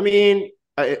 Yeah. I mean,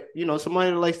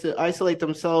 somebody likes to isolate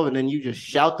themselves, and then you just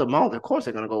shout them out. Of course,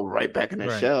 they're gonna go right back in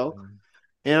their shell.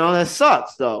 That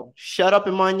sucks, though. Shut up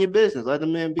and mind your business. Let the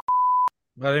man be.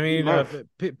 But I mean,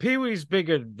 Pee-wee's Big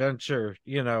Adventure,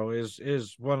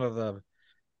 is one of the.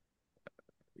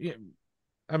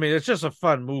 I mean, it's just a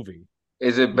fun movie.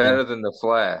 Is it better than The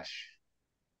Flash?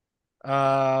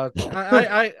 I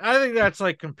think that's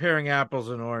like comparing apples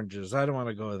and oranges. I don't want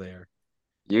to go there.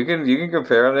 You can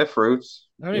compare them. They're fruits.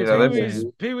 I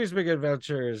mean, Pee-wee's Big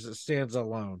Adventure stands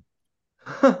alone.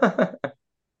 What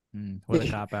a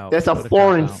cop out. That's a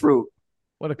foreign fruit.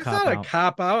 What a cop out. It's not a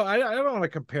cop out. I don't want to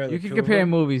compare them. You can compare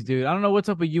movies, dude. I don't know what's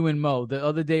up with you and Mo. The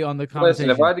other day on the conversation.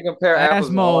 Listen, if I had to compare apples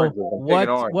and oranges,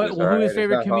 who his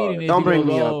favorite comedian is? Don't bring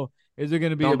me up. Is there going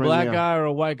to be a black guy or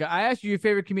a white guy? I asked you your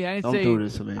favorite comedian.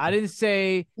 I didn't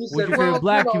say who's your favorite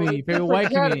black comedian, your favorite white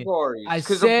comedian. I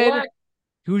said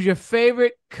who's your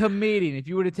favorite comedian. If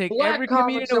you were to take every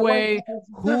comedian away,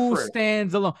 who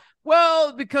stands alone?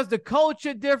 Well, because the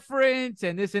culture difference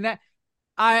and this and that.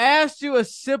 I asked you a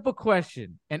simple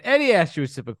question, and Eddie asked you a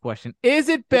simple question. Is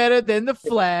it better than The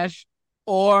Flash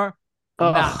or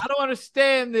not? I don't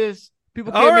understand this.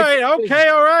 People can't all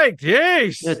right.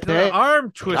 Jeez. Yeah,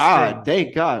 arm twisting. God,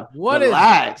 thank God. What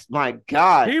Relax. Is my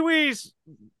God.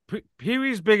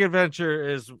 Pee-wee's Big Adventure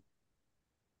is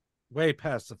way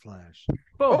past The Flash.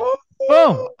 Boom.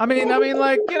 Boom. I mean, boom.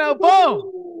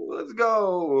 Let's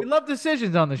go. We love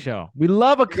decisions on the show. We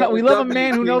love a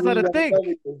man who knows how to think.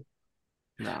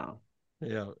 No.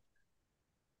 Yeah.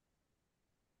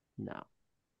 No.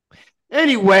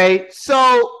 Anyway,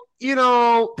 so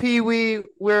Pee-wee,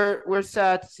 we're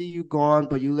sad to see you gone,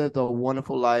 but you lived a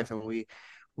wonderful life, and we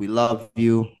love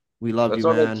you. We love you,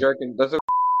 man. That's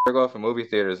jerk off in movie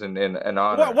theaters in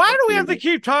honor. Why do we have to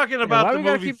keep talking about the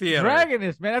movie theater? Dragging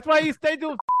this, man. That's why you stay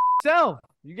to himself.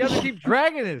 You got to keep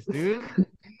dragging this, dude.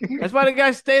 That's why the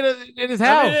guy stayed in his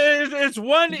house. I mean, it's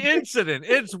one incident.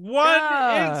 It's one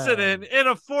incident in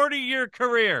a 40-year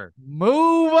career.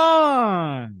 Move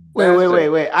on.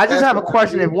 Wait. I just have a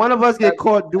question. If one of us get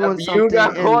caught doing something, you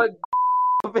got caught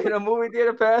in a movie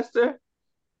theater, Pastor?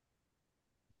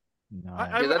 No.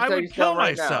 I would kill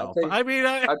myself.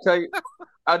 I'll tell you.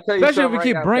 Especially if we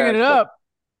keep bringing it up.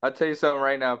 I'll tell you something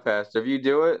right now, Pastor. If you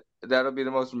do it, that'll be the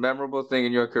most memorable thing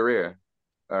in your career.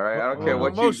 All right, I don't care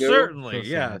what you do. Most certainly,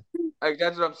 yeah.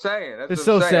 That's what I'm saying. It's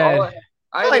so sad.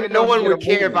 I don't even know one would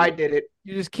care if I did it.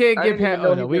 You just can't get past.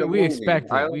 Oh no, we expect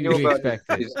it. We expect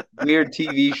it. This weird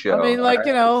TV show. I mean,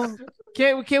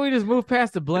 can't we just move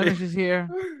past the blemishes here?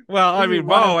 Well, I mean,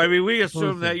 Mo, we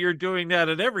assume that you're doing that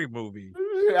in every movie.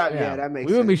 Yeah, that makes sense.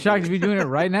 We wouldn't be shocked if you're doing it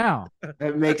right now.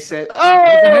 That makes sense.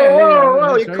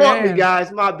 Oh, you caught me, guys.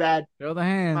 My bad. Show the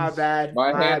hands. My bad.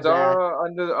 My hands are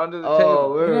under the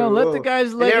table. Let the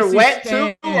guy's legacy they're wet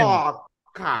stand. too. Oh,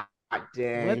 God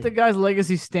dang. Let the guy's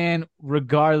legacy stand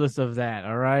regardless of that.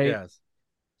 All right. Yes.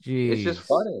 Jeez. It's just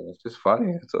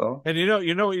funny. That's all. And you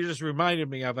know what you just reminded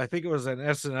me of? I think it was an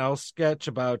SNL sketch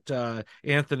about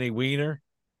Anthony Weiner.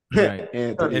 Right.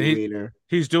 Anthony Weiner.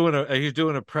 He's doing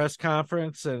a press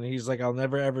conference, and he's like, "I'll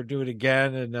never ever do it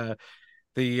again." And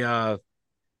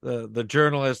the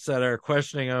journalists that are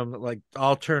questioning him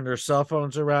all turn their cell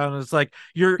phones around. And it's like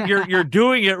you're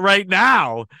doing it right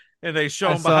now, and they show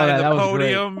him behind the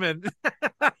podium, and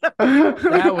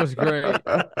that was great.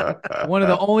 One of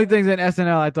the only things in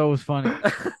SNL I thought was funny.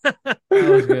 That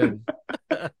was good.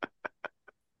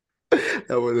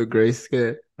 That was a great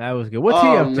skit. That was good. What's he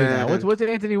up to now? What's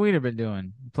Anthony Weiner been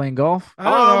doing? Playing golf? I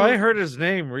don't know. I heard his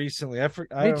name recently. Me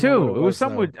too. It was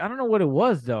something with, I don't know what it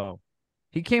was though.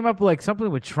 He came up with something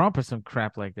with Trump or some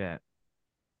crap like that.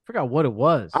 I forgot what it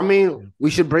was. I mean, we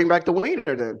should bring back the Weiner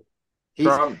then.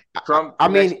 Trump. I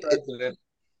mean,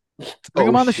 bring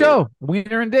him on the show.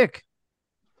 Weiner and Dick.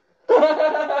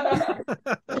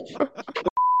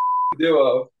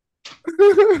 Duo.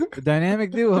 The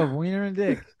dynamic duo of Weiner and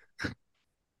Dick.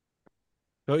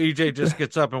 So EJ just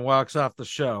gets up and walks off the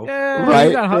show. Yeah,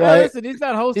 Right, right. Listen, he's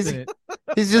not hosting it.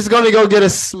 He's just gonna go get a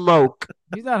smoke.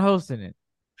 He's not hosting it.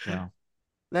 So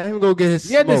let him go get his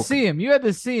smoke. You had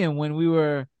to see him when you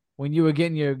were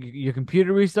getting your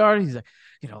computer restarted. He's like,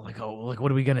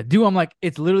 what are we gonna do? I'm like,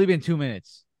 it's literally been 2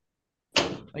 minutes.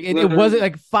 Like it wasn't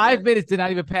like 5 minutes did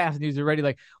not even pass, and he was already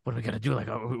like, "What are we gonna do? Like,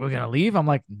 we're gonna leave?" I'm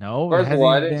like, "No." First of all,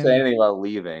 I didn't say anything about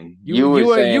leaving. You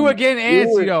were getting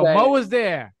antsy though. Mo was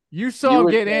there. You saw him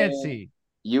get antsy.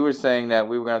 You were saying that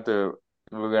we're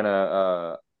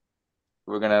gonna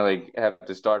like have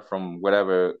to start from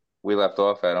whatever we left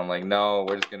off at. I'm like, no,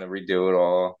 we're just gonna redo it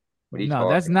all. No,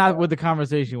 that's not what the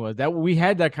conversation was. That we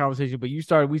had that conversation, but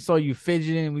we saw you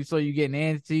fidgeting, we saw you getting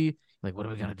antsy. Like, what are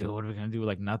we gonna do? What are we gonna do?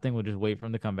 Like nothing. We'll just wait for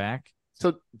him to come back.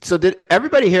 So did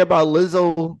everybody hear about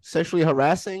Lizzo sexually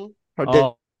harassing her?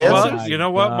 Well, you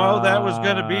know what, Mo? That was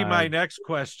going to be my next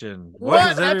question. What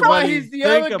does everybody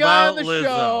think about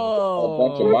Lizzo? A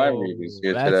bunch of my reviews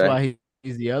here today. That's why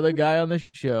he's the other guy on the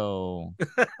show.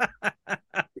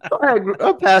 Go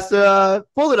ahead, Pastor.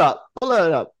 Pull it up.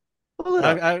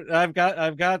 I've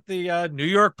got the New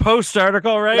York Post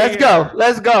article right Let's here.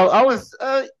 Let's go. I was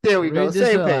there we Read go.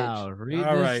 This Same aloud. page. Read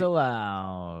this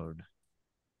aloud.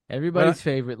 Everybody's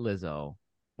favorite Lizzo.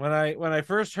 When I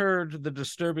first heard the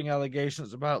disturbing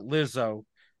allegations about Lizzo,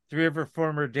 3 of her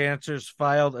former dancers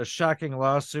filed a shocking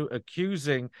lawsuit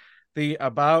accusing the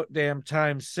About Damn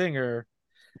Time singer.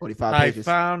 45 pages.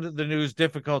 I found the news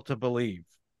difficult to believe.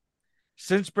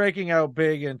 Since breaking out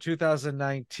big in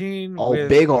 2019 with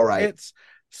big, all right. hits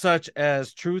such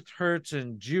as Truth Hurts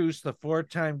and Juice, the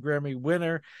 4-time Grammy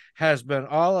winner has been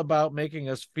all about making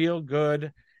us feel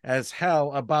good as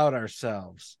hell about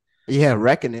ourselves. Yeah,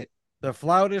 reckon it. The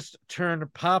flautist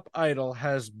turned pop idol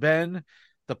has been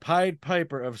the Pied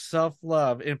Piper of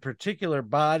self-love, in particular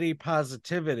body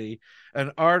positivity,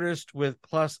 an artist with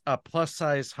a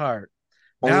plus-size heart.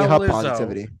 Only now her Lizzo,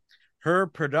 positivity. Her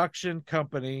production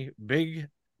company, Big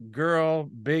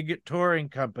Touring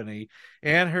Company,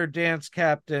 and her dance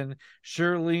captain,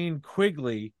 Shirlene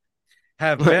Quigley,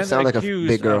 have been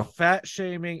accused of fat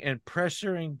shaming and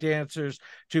pressuring dancers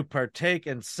to partake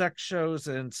in sex shows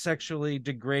and sexually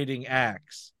degrading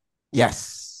acts.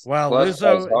 Yes. While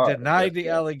Lizzo denied the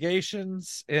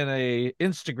allegations in a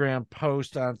Instagram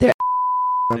post on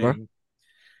Thursday,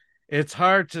 it's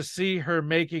hard to see her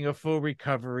making a full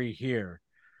recovery here.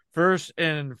 First,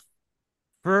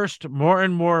 more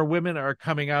and more women are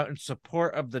coming out in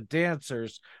support of the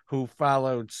dancers who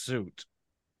followed suit.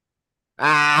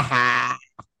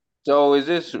 So is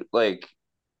this like,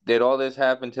 did all this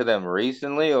happen to them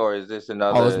recently, or is this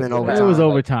another? It's been overtime. It was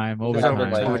overtime.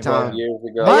 Overtime. Years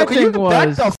ago. My thing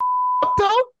was,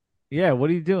 though? Yeah, what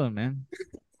are you doing, man?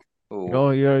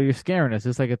 You're scaring us.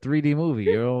 It's like a 3D movie.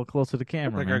 You're all close to the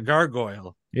camera, like man. a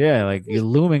gargoyle. Yeah, like you're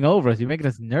looming over us. You're making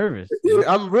us nervous.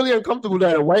 I'm really uncomfortable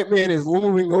that a white man is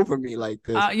looming over me like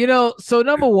this. So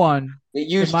number one,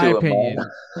 in my opinion,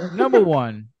 number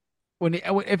one,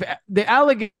 if the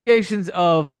allegations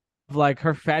of like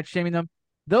her fat shaming them,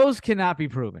 those cannot be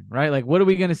proven, right? Like, what are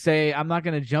we gonna say? I'm not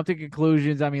gonna jump to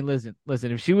conclusions. I mean, listen.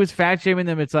 If she was fat shaming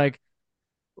them, it's like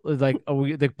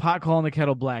the pot calling the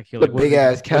kettle black. You're like, big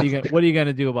ass kettle. What are you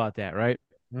gonna do about that, right?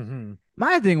 Mm-hmm.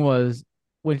 My thing was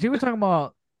when she was talking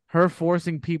about her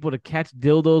forcing people to catch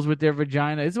dildos with their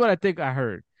vagina. This is what I think I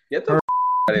heard. Get the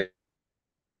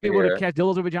people to catch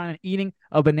dildos with vagina and eating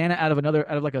a banana out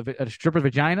of like a stripper's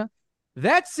vagina.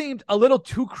 That seemed a little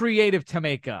too creative to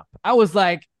make up. I was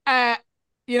like,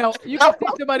 you can see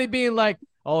somebody being like,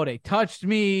 oh, they touched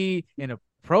me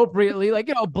inappropriately,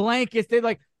 like, blankets. They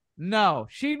like, no,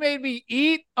 she made me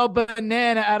eat a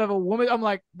banana out of a woman. I'm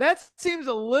like, that seems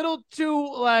a little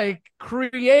too like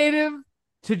creative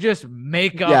to just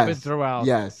make up and throw out.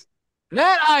 Yes.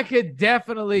 That I could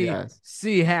definitely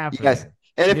see happening. Yes.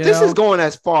 And if this is going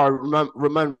as far,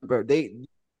 remember,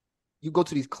 you go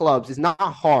to these clubs, it's not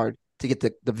hard to get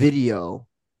the video,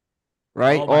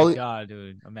 right? Oh my God,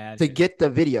 dude. Imagine. To get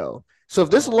the video. So if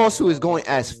this lawsuit is going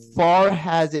as far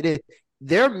as it is,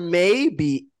 there may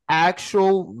be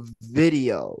actual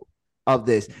video of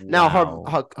this. Wow.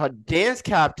 Now, her dance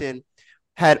captain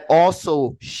had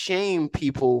also shamed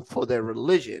people for their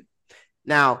religion.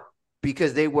 Now,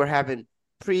 because they were having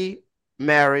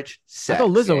pre-marriage sex. I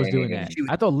thought Lizzo was doing that.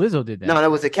 I thought Lizzo did that. No, it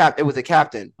was a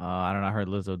captain. I don't know. I heard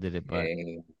Lizzo did it,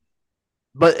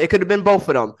 but it could have been both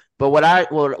of them. But what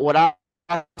I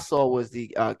saw was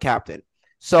the captain.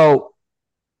 So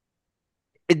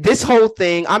this whole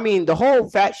thing, I mean, the whole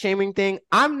fat shaming thing,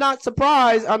 I'm not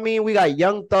surprised. I mean, we got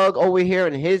Young Thug over here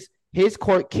in his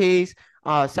court case,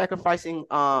 sacrificing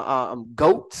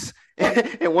goats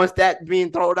and once that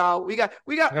being thrown out, we got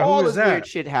Now, all this weird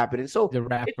shit happening. So the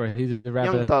rapper, he's the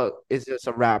rapper. Young Thug is just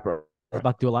a rapper.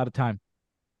 About to do a lot of time.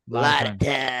 A lot of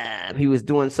time. He was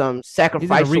doing some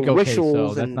sacrificial rituals case, so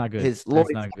that's and not good. his That's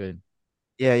not good.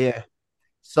 Yeah.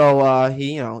 So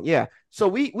he, yeah. So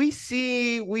we've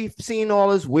seen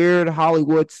all this weird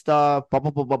Hollywood stuff, blah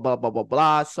blah blah blah blah blah blah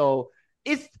blah. So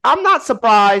I'm not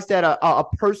surprised that a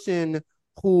person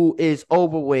who is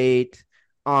overweight,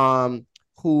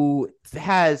 who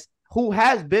has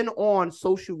been on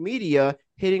social media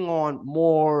hitting on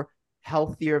more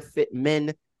healthier fit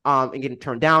men, and getting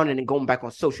turned down, and then going back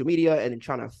on social media and then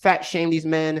trying to fat shame these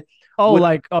men.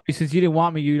 Since you didn't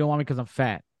want me, you don't want me because I'm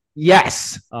fat.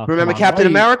 Yes. Remember Captain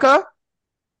America?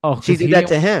 Oh, she did that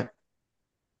to him.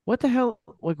 What the hell?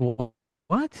 Like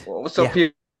what? Well, so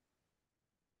people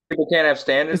can't have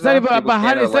standards. It's not even about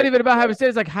having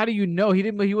standards. Like, how do you know?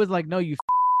 He was like, no, you.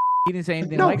 He didn't say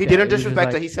anything. No, like he that. didn't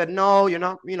disrespect her. He said, no, you're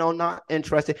not, not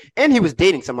interested. And he was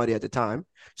dating somebody at the time.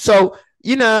 So,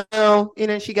 and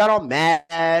then she got all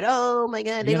mad. Oh my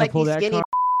God, they like these skinny.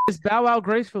 Just bow out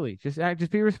gracefully. Just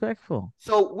be respectful.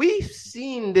 So we've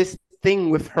seen this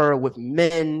thing with her with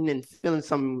men and feeling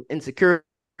some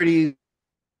insecurities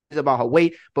about her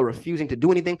weight, but refusing to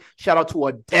do anything. Shout out to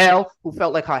Adele, who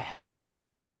felt like her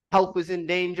health was in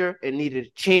danger and needed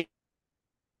to change.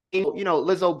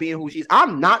 Lizzo being who she is,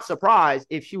 I'm not surprised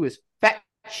if she was fat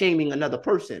shaming another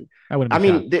person. I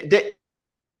mean,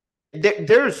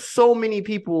 there's so many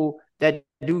people that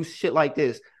do shit like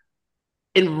this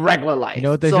in regular life. You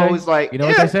know what they say? It's like, what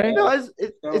they say?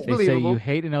 It's believable. They say you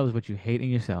hate in others, but you hate in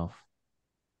yourself.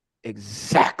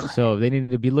 Exactly. So they need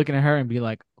to be looking at her and be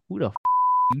like, who the are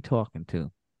you talking to?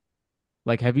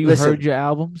 Like, have you heard your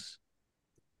albums?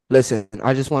 Listen,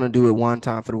 I just want to do it one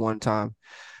time for the one time.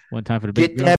 One time for the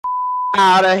big girl. Get that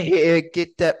out of here.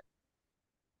 Get that.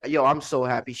 Yo, I'm so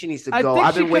happy. She needs to go.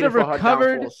 I've been waiting for her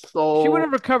downfall so She would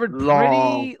have recovered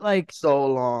long, pretty, so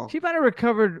long. She might have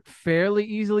recovered fairly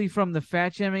easily from the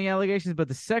fat shaming allegations, but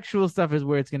the sexual stuff is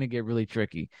where it's going to get really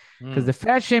tricky. Because the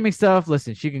fat shaming stuff,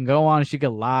 listen, she can go on and she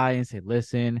can lie and say,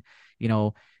 listen,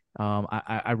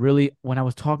 I really, when I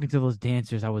was talking to those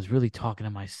dancers, I was really talking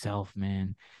to myself,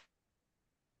 man.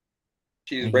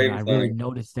 She's brave. I really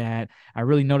noticed that. I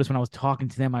really noticed when I was talking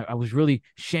to them, I was really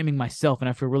shaming myself, and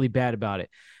I feel really bad about it.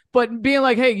 But being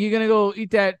like, "Hey, you're gonna go eat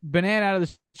that banana out of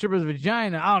the stripper's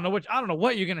vagina," I don't know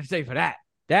what you're gonna say for that.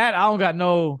 That I don't got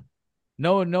no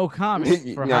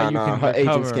comment for how you can her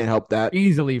agents can't help that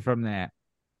easily from that.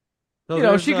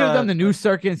 So she could have done the news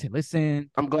circuit and said,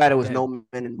 "Listen." I'm glad there was no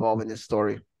men involved in this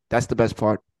story. That's the best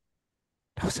part.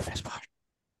 That was the best part.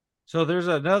 So there's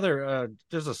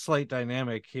there's a slight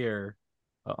dynamic here.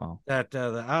 That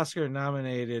the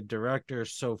Oscar-nominated director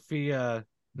Sophia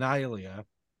Nalia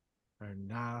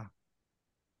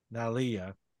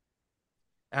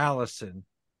Allison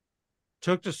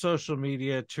took to social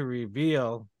media to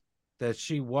reveal that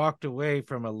she walked away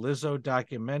from a Lizzo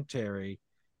documentary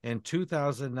in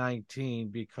 2019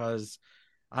 because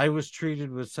I was treated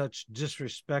with such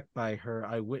disrespect by her.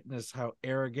 I witnessed how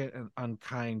arrogant and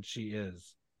unkind she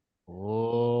is.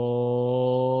 Oh,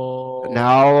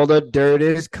 now the dirt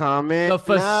is coming. The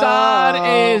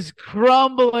facade is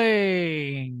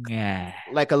crumbling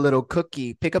like a little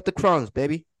cookie. Pick up the crumbs,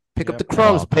 baby. Pick up the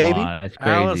crumbs, baby.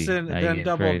 Allison then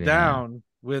doubled down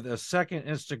with a second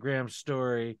Instagram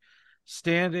story,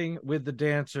 standing with the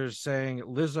dancers, saying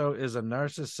Lizzo is a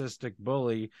narcissistic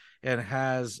bully and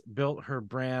has built her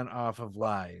brand off of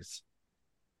lies.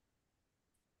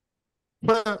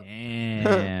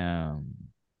 Damn.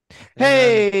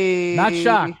 Hey, not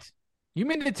shocked. You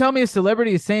mean to tell me a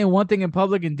celebrity is saying one thing in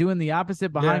public and doing the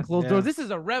opposite behind closed doors? This is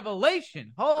a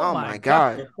revelation. Oh my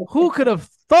God. Who could have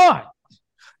thought?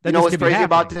 You know what's crazy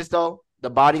about this though? The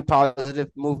body positive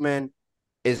movement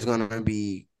is gonna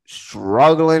be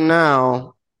struggling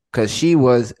now because she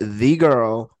was the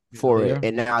girl for it,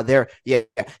 and now they're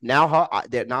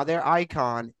their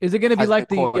icon. Is it gonna be like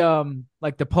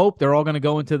the Pope? They're all gonna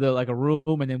go into a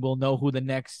room, and then we'll know who the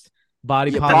next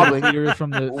body positive leader is from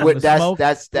the smoke.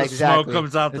 That's exactly. Smoke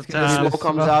comes out the top. Smoke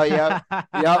comes out. Yep.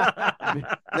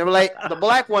 They were like, the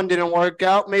black one didn't work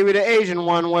out. Maybe the Asian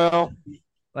one will.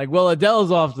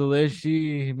 Adele's off the list.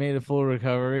 She made a full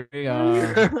recovery.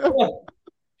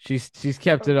 She's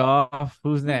kept it off.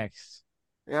 Who's next?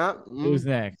 Yeah. Who's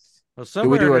next? Well,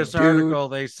 somewhere in this article,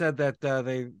 they said that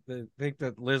they think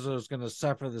that Lizzo is going to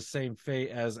suffer the same fate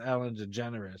as Ellen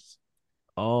DeGeneres.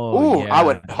 Oh, I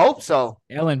would hope so.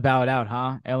 Ellen bowed out,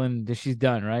 huh? Ellen, she's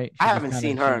done, right? I haven't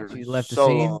seen her. She's left the so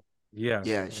scene. Long.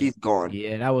 Yeah, she's gone.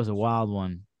 Yeah, that was a wild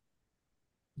one.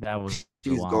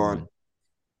 She's gone.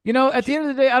 One. At the end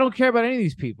of the day, I don't care about any of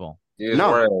these people. You're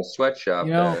just wearing a sweatshop.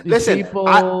 You know, listen,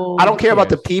 I don't care about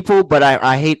the people, but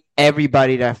I hate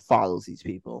everybody that follows these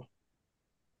people.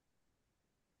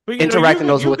 But interacting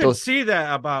you with can those. see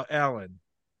that about Ellen.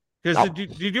 Because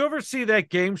did you ever see that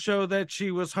game show that she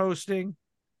was hosting?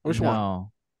 Which one?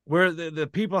 Where the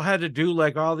people had to do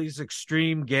like all these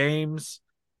extreme games,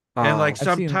 and like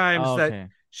sometimes that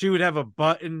she would have a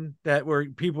button that where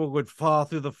people would fall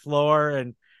through the floor,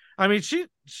 and I mean she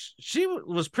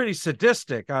was pretty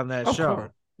sadistic on that show.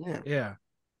 Yeah.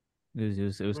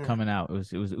 It was coming out.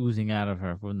 It was oozing out of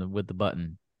her with the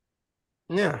button.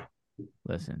 Yeah.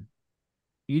 Listen,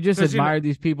 you just admire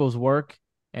these people's work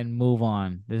and move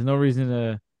on. There's no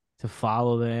reason to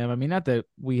follow them. I mean, not that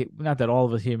all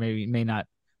of us here may not.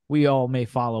 We all may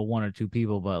follow one or two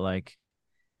people, but like,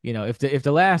 you know, if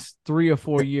the last 3 or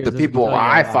 4 years, the people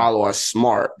I follow are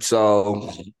smart.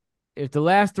 So if the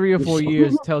last 3 or 4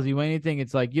 years tells you anything,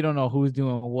 it's like you don't know who's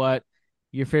doing what.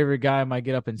 Your favorite guy might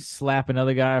get up and slap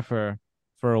another guy for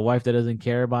a wife that doesn't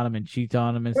care about him and cheats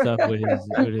on him and stuff with his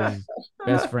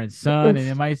best friend's son, and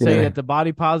it might say that the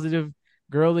body positive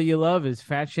girl that you love is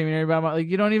fat shaming everybody. Like,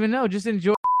 you don't even know. Just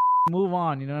enjoy, move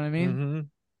on. You know what I mean? Mm-hmm.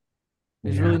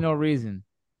 There's really no reason.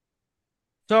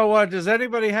 So, does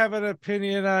anybody have an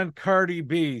opinion on Cardi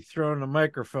B throwing a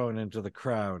microphone into the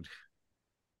crowd?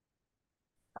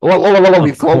 Well,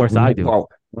 of course I do.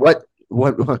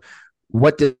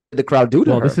 What did the crowd do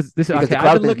to her? This is okay.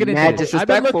 I've been looking at this.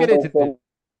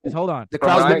 Just hold on. The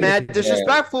crowd's been mad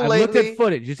disrespectful lately. I've looked at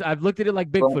footage. I've looked at it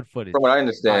like Bigfoot footage. From what I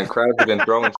understand, crowds have been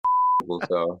throwing people.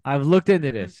 So I've looked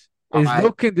into this. There's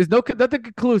nothing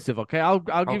conclusive. Okay, I'll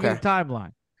give you the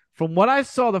timeline. From what I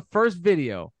saw, the first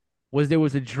video was there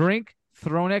was a drink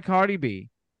thrown at Cardi B,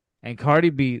 and Cardi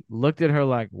B looked at her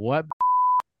like, "What?"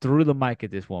 Threw the mic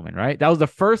at this woman. Right. That was the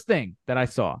first thing that I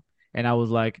saw, and I was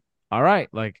like, "All right,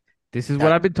 like this is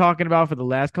what I've been talking about for the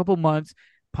last couple months.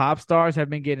 Pop stars have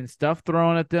been getting stuff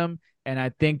thrown at them, and I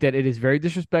think that it is very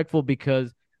disrespectful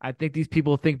because I think these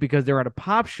people think because they're at a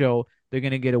pop show, they're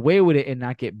going to get away with it and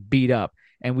not get beat up.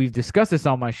 And we've discussed this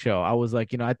on my show. I was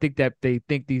like, I think that they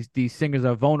think these singers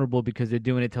are vulnerable because they're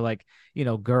doing it to like,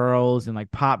 girls and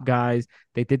like pop guys.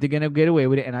 They think they're going to get away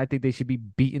with it, and I think they should be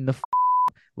beaten the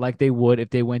like they would if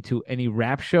they went to any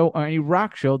rap show or any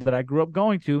rock show that I grew up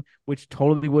going to, which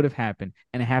totally would have happened.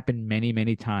 And it happened many,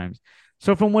 many times.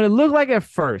 So from what it looked like at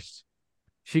first,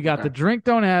 she got the drink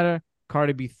thrown at her.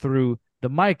 Cardi B threw the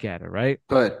mic at her, right?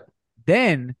 Good.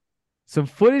 Then some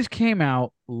footage came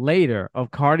out later of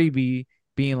Cardi B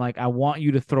being like, I want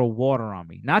you to throw water on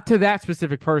me. Not to that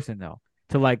specific person, though.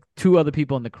 To like 2 other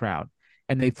people in the crowd.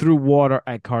 And they threw water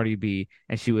at Cardi B,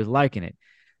 and she was liking it.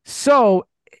 So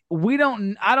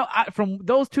from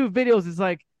those 2 videos, it's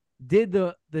like, did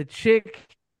the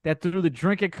chick that threw the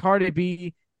drink at Cardi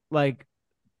B like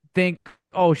think,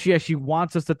 oh, she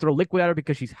wants us to throw liquid at her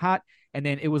because she's hot, and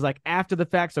then it was like after the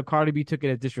fact, so Cardi B took it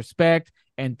as disrespect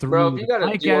and threw Bro, if you gotta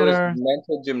mic do at all her. this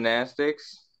mental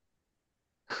gymnastics.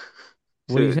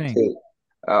 What are you saying?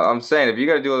 I'm saying if you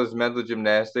got to do all this mental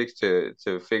gymnastics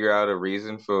to figure out a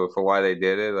reason for why they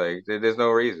did it, like there's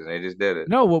no reason. They just did it.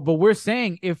 No, but we're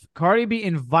saying if Cardi B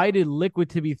invited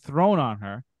liquid to be thrown on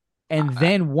her, and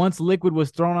then once liquid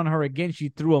was thrown on her again, she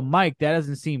threw a mic, that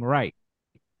doesn't seem right.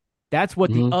 That's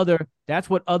what that's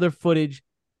what other footage,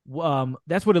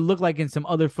 that's what it looked like in some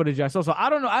other footage I saw. So I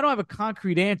don't know. I don't have a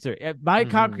concrete answer. My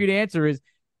concrete answer is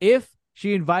if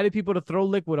she invited people to throw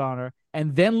liquid on her,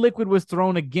 and then liquid was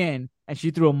thrown again, and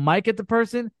she threw a mic at the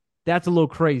person, that's a little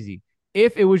crazy.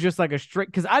 If it was just like a straight,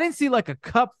 because I didn't see like a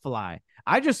cup fly.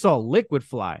 I just saw liquid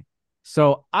fly.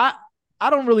 So I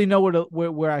don't really know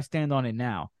where I stand on it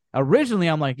now. Originally,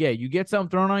 I'm like, yeah, you get something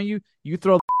thrown on you, you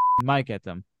throw the mic at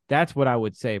them. That's what I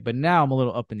would say. But now I'm a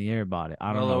little up in the air about it.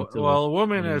 I don't know. Well, a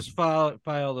woman has filed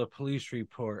a police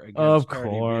report against Cardi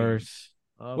B. Of course.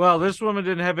 Well, this woman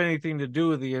didn't have anything to do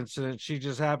with the incident. She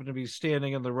just happened to be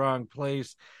standing in the wrong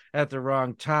place at the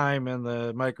wrong time, and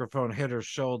the microphone hit her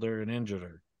shoulder and injured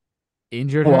her.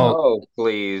 Injured her? Oh,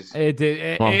 please. It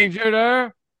injured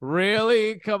her?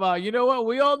 Really? Come on. You know what?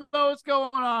 We all know what's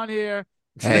going on here.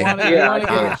 Hey, I'm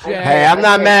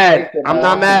not mad. I'm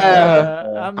not mad at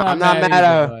her. I'm not mad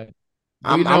at her.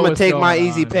 I'm gonna take my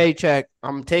easy paycheck.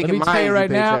 I'm taking my easy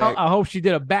paycheck. Now, I hope she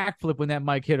did a backflip when that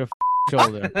mic hit her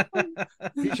shoulder.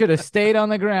 She should have stayed on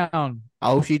the ground.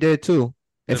 I hope she did too.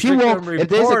 If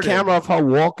there's a camera of her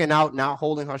walking out, not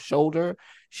holding her shoulder,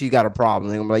 she got a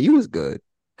problem. I'm like, you was good.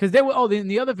 Because then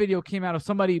the other video came out of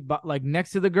somebody like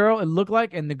next to the girl. It looked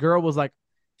like, and the girl was like,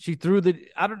 she threw you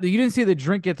didn't see the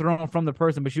drink get thrown from the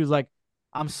person, but she was like,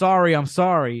 I'm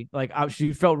sorry. Like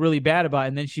she felt really bad about it,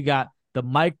 and then she got the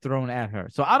mic thrown at her.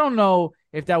 So I don't know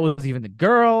if that was even the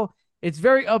girl, it's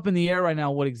very up in the air right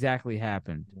now what exactly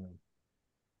happened.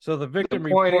 So the victim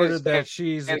reported that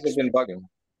she's fans have been bugging.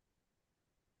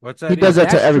 What's that? He does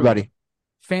that to everybody. True.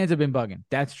 Fans have been bugging.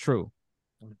 That's true.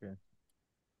 Okay.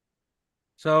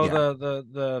 So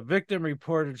the victim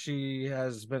reported she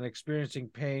has been experiencing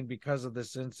pain because of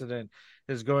this incident,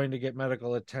 is going to get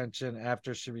medical attention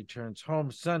after she returns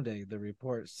home Sunday, the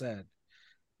report said,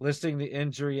 listing the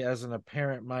injury as an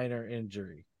apparent minor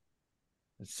injury.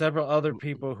 And several other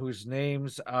people whose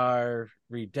names are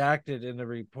redacted in the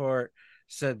report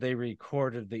said they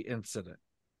recorded the incident.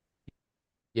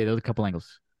 Yeah, there was a couple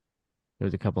angles. It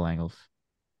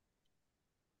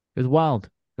was wild.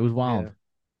 Yeah.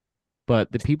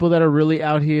 But the people that are really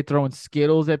out here throwing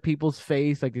Skittles at people's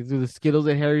face, like they threw the Skittles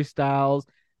at Harry Styles,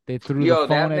 they threw the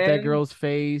phone at that girl's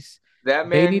face. That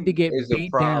man, they need to get is beat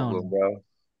a problem, down, bro.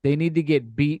 They need to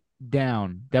get beat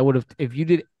down. That would have, if you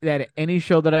did that at any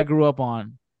show that I grew up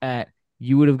on at,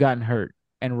 you would have gotten hurt,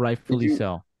 and rightfully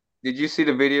so. Did you see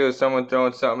the video of someone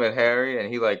throwing something at Harry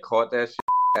and he like caught that shit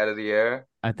out of the air?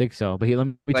 I think so, but let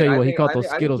me tell you what, he caught those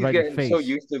Skittles right in the face. So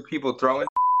used to people throwing,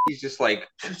 he's just like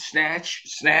snatch,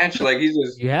 like he's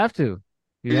just. You have to.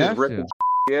 You have to.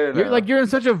 You're in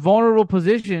such a vulnerable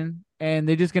position, and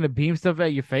they're just gonna beam stuff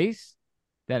at your face.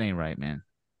 That ain't right, man.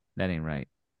 That ain't right.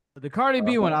 But the Cardi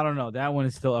B one, I don't know. That one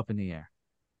is still up in the air.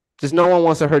 Just no one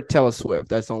wants to hurt Taylor Swift.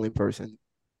 That's the only person.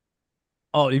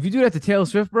 Oh, if you do that to Taylor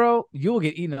Swift, bro, you will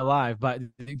get eaten alive. But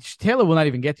Taylor will not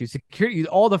even get you. Security,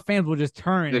 all the fans will just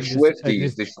turn and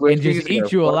just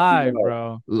eat you alive,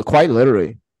 bro. Quite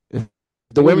literally. If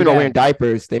the women are wearing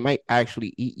diapers, they might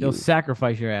actually eat you. They'll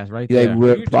sacrifice your ass right there. They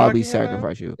would probably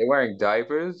sacrifice you. They're wearing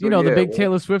diapers? You know, the big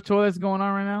Taylor Swift tour that's going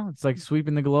on right now? It's like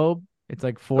sweeping the globe. It's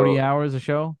like 40 hours a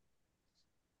show.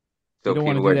 You don't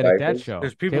want to do that at that show.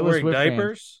 There's people wearing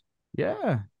diapers?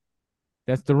 Yeah.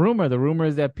 That's the rumor. The rumor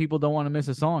is that people don't want to miss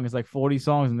a song. It's like 40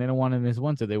 songs, and they don't want to miss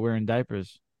one, so they're wearing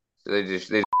diapers. So they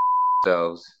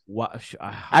themselves. What?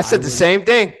 I said the same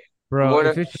thing,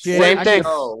 bro. Same thing.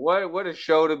 Oh, what a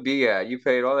show to be at! You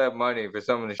paid all that money for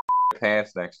someone to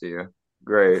pants next to you.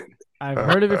 Great. I've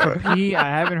heard of it for pee.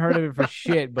 I haven't heard of it for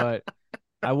shit, but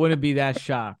I wouldn't be that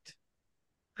shocked.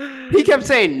 He kept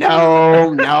saying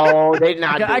no, they're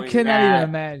not. I cannot even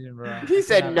imagine, bro. He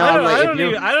said no. I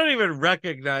don't even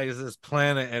recognize this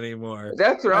planet anymore.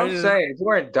 That's what I'm saying. If you're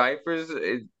wearing diapers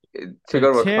to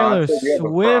go to a concert, you have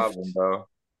a problem, bro.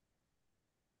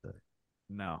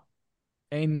 No,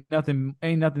 ain't nothing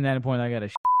that important. I got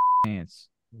a pants.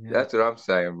 That's what I'm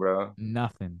saying, bro.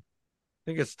 Nothing.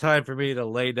 I think it's time for me to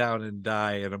lay down and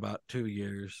die in about 2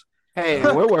 years. Hey,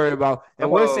 we're worried about, and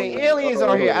we're saying aliens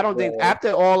are here. I don't think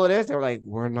after all of this, they're like,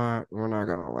 we're not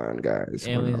gonna land, guys.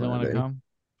 Aliens don't want to come.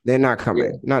 They're not coming.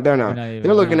 Yeah. No, they're not.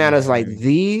 They're looking at us like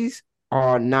these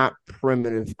are not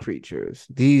primitive creatures.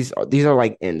 These are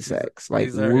like insects.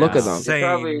 Like look at them.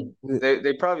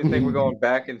 They probably think we're going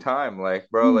back in time. Like,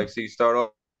 bro, like so you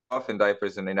start off in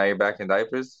diapers and then now you're back in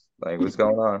diapers. Like, what's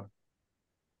going on?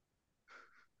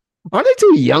 Aren't they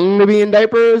too young to be in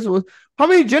diapers? How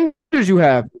many genders you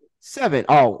have? 7.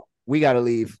 Oh, we gotta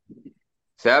leave.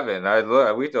 7.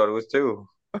 We thought it was 2.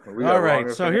 All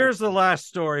right, so here's the last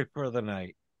story for the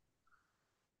night.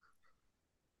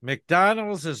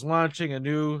 McDonald's is launching a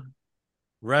new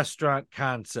restaurant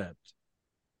concept.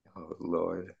 Oh,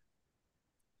 Lord.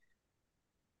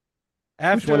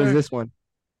 Which one is this one?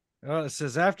 Well, it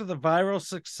says after the viral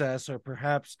success or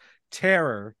perhaps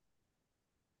terror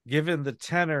given the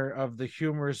tenor of the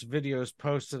humorous videos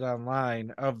posted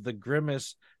online of the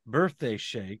Grimace birthday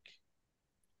shake.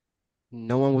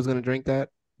 No one was gonna drink that.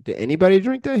 Did anybody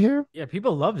drink that here? Yeah,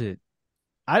 people loved it.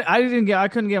 I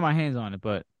couldn't get my hands on it,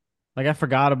 but like I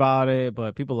forgot about it,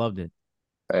 but people loved it.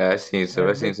 Yeah, I seen some.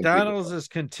 McDonald's is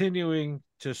continuing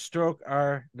to stoke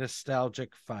our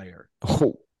nostalgic fire.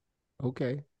 Oh,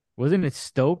 okay. Wasn't it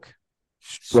Stoke?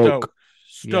 Stoke.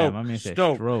 Yeah, my man said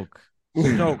stroke.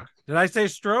 Stoke. Did I say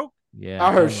stroke? Yeah,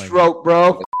 I heard stroke,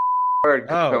 bro. Word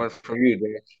coming from you,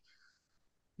 dude.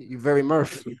 You're very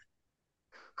Murph.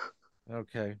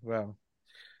 Okay, well.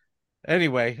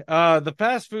 Anyway, the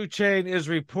fast food chain is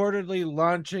reportedly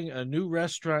launching a new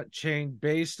restaurant chain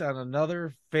based on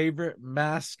another favorite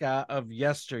mascot of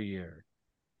yesteryear.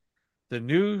 The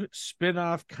new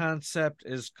spin-off concept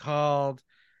is called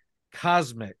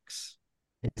Cosmics.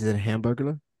 Is it a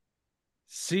hamburger?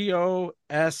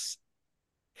 COS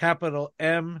capital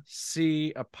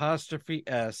MC apostrophe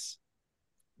S.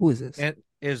 Who is this? And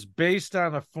is based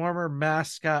on a former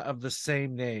mascot of the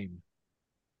same name.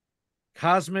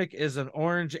 Cosmic is an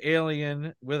orange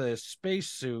alien with a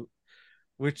spacesuit,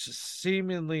 which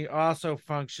seemingly also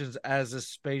functions as a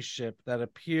spaceship that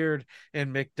appeared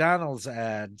in McDonald's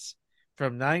ads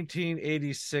from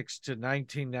 1986 to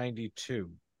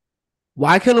 1992.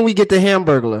 Why couldn't we get the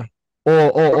Hamburglar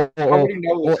or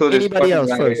anybody else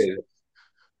first?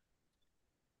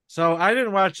 So I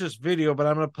didn't watch this video, but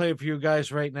I'm going to play it for you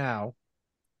guys right now.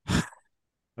 I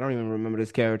don't even remember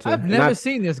this character. I've never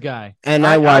seen this guy. And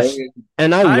I watched the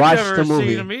movie. I've never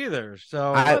seen him either.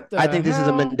 So I think this is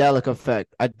a Mandela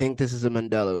effect. I think this is a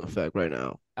Mandela effect right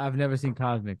now. I've never seen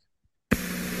Cosmic.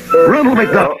 Ronald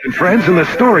McDonald and friends in the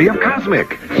story of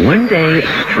Cosmic. One day,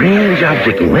 a strange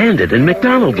object landed in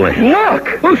McDonald's land. Look!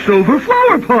 A silver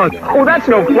flower pot! Oh, that's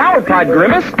no flower pot,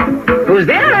 Grimace! Who's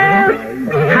there?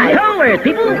 Hi-ho, Earth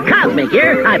people. Cosmic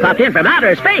here. I popped in from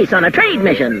outer space on a trade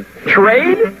mission.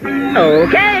 Trade?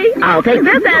 Okay, I'll take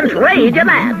this and trade you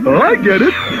that. I get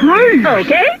it. Trade!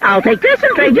 Okay, I'll take this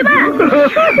and trade you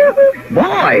that.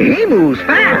 Boy, he moves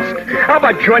fast. How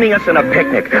about joining us in a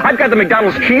picnic? I've got the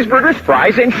McDonald's cheeseburgers,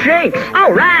 fries, and shakes.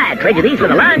 All right, trade you these for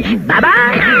the lunch.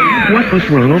 Bye-bye. What was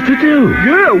Ronald to do?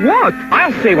 Yeah, what?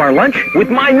 I'll save our lunch with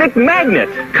my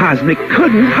McMagnet. Cosmic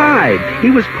couldn't hide. He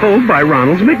was pulled by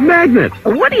Ronald's McMagnet.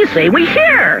 What do you say we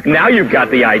share? Now you've got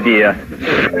the idea.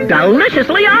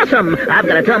 Deliciously awesome. I'm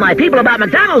going to tell my people about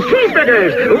McDonald's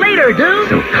cheeseburgers. Later, dude.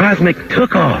 So Cosmic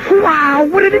took off. Wow,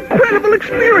 what an incredible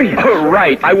experience. Oh,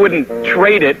 right. I wouldn't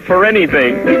trade it for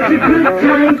anything. It's a good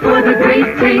time for the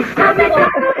great taste of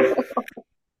McDonald's.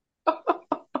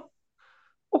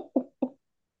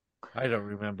 I don't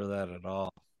remember that at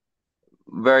all.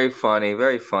 Very funny,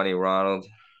 Ronald.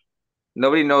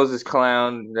 Nobody knows this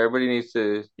clown. Everybody needs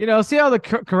to... see how the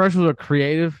commercials are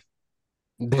creative?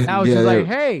 Now it's just like,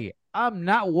 hey, I'm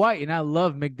not white and I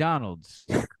love McDonald's.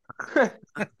 Now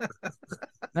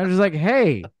just like,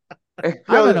 hey,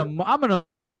 I'm in a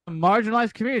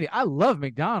marginalized community. I love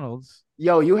McDonald's.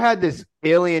 Yo, you had this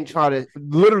alien try to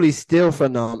literally steal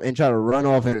from them and try to run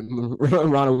off, and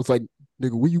Ronald was like,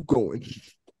 nigga, where you going?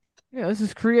 Yeah, this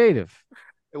is creative.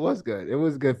 It was good. It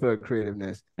was good for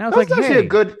creativeness. And I was like, hey,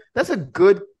 that's a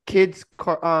good kids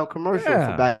commercial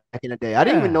for back in the day. I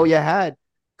didn't even know you had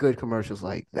good commercials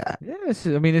like that. Yeah, this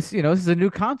is a new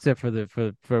concept for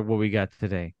what we got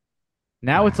today.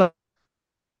 Now it's like,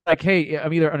 hey,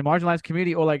 I'm either in a marginalized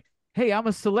community or like, hey, I'm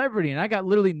a celebrity and I got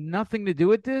literally nothing to do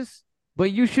with this,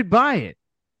 but you should buy it.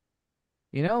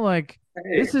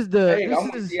 This is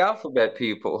the alphabet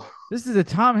people. This is a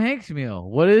Tom Hanks meal.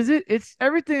 What is it? It's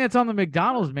everything that's on the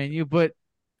McDonald's menu, but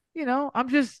I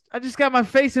just got my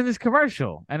face in this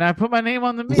commercial and I put my name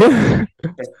on the meal.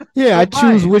 Yeah, I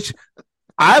choose which.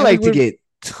 I like to get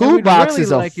 2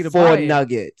 boxes of 4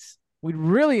 nuggets. We'd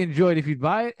really enjoy it if you'd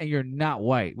buy it and you're not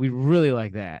white. We'd really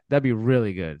like that. That'd be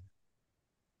really good.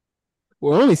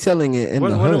 We're only selling it in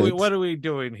the hood. What are we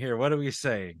doing here? What are we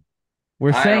saying?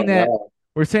 We're saying that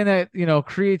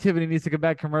creativity needs to come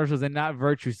back commercials and not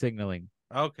virtue signaling.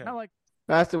 Okay.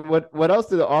 Pastor, what else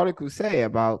did the article say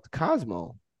about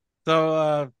Cosmo?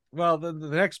 So, the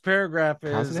next paragraph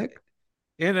is Cosmic?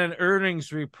 In an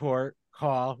earnings report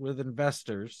call with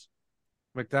investors,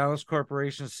 McDonald's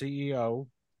Corporation CEO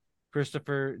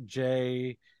Christopher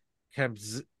J.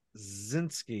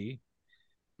 Kempczynski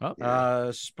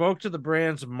spoke to the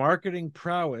brand's marketing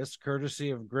prowess,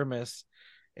 courtesy of Grimace,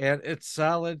 and its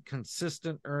solid,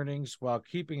 consistent earnings while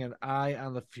keeping an eye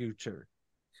on the future.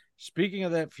 Speaking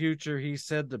of that future, he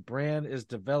said the brand is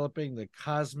developing the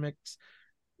Cosmic's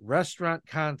restaurant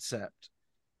concept.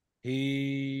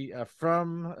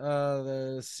 From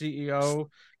the CEO,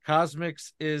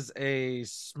 Cosmic's is a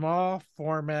small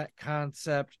format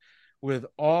concept with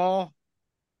all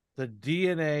the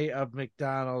DNA of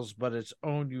McDonald's, but its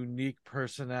own unique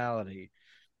personality.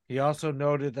 He also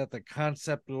noted that the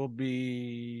concept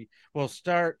will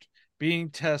start being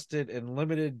tested in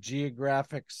limited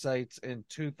geographic sites in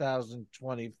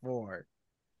 2024.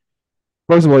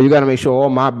 First of all, you got to make sure all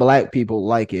my black people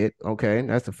like it. Okay,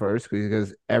 that's the first,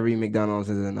 because every McDonald's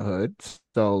is in the hood.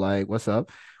 So, what's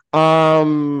up?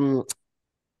 And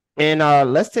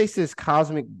let's taste this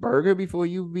Cosmic burger before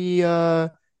you be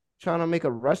trying to make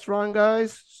a restaurant,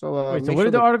 guys. So, wait, so what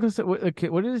did the article say? What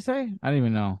did it say? I didn't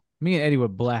even know. Me and Eddie were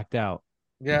blacked out.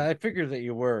 Yeah, I figured that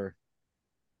you were.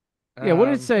 Yeah, what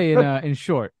did it say in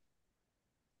short?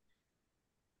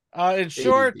 In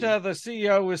short, the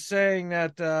CEO was saying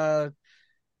that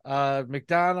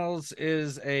McDonald's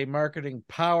is a marketing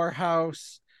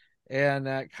powerhouse, and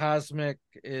that Cosmic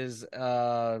is you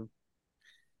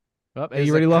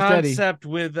already lost Eddie. Concept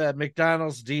with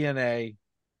McDonald's DNA,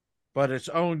 but its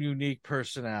own unique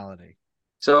personality.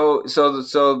 So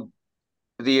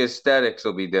the aesthetics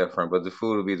will be different, but the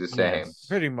food will be the same. Yes,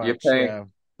 pretty much.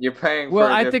 You're paying.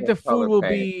 Well, I think the food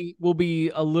will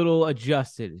be a little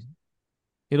adjusted.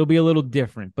 It'll be a little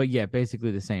different, but yeah,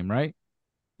 basically the same, right?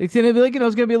 It's gonna be like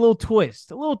it's gonna be a little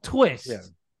twist, Yeah.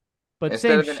 But instead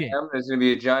same of an shit. M, there's gonna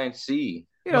be a giant C.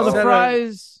 The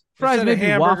fries maybe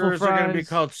hamburgers waffle fries are gonna be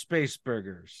called space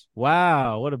burgers.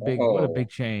 Wow, what a big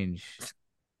change.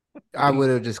 I would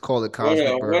have just called it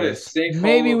cosmic burgers.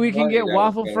 Maybe we can get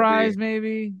waffle fries.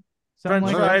 Maybe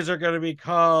French fries are gonna be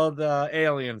called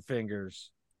alien fingers.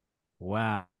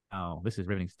 Wow, this is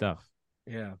riveting stuff.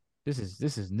 Yeah, this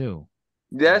is new.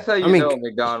 That's how you know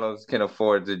McDonald's can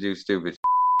afford to do stupid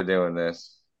for doing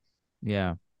this.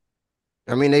 Yeah.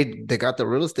 I mean, they got the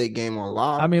real estate game on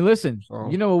lock. I mean, listen,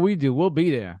 you know what we do? We'll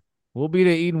be there. We'll be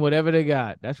there eating whatever they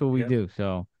got. That's what we do.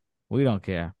 So we don't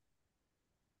care.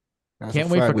 Can't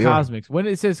wait for Cosmics. When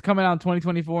it says coming out in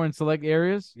 2024 in select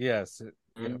areas? Yes.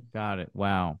 Got it.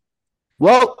 Wow.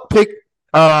 Well, pick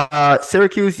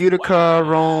Syracuse, Utica,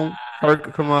 Rome,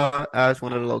 Herkimer as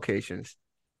one of the locations.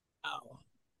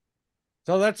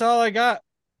 So that's all I got.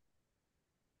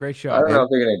 Great show. I don't know if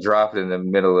they're gonna drop it in the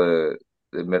middle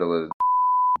of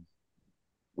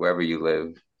wherever you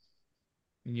live.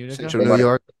 Central New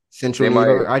York. Central New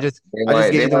York. I just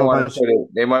gave them a bunch.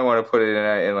 They might want to put it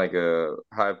in like a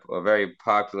very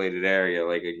populated area,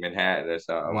 like Manhattan or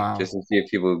something. Wow. Just to see if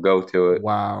people go to it.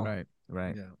 Wow.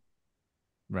 Right. Yeah.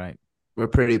 Right. We're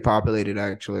pretty populated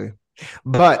actually.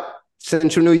 But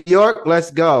Central New York,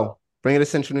 let's go. Bring it to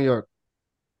Central New York.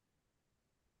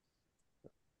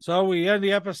 So we end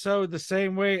the episode the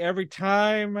same way every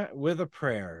time with a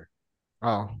prayer.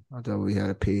 Oh, I thought we had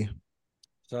a pee.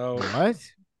 So what?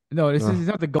 No, this is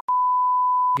not the go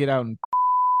get out and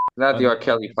not the R.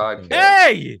 Kelly podcast.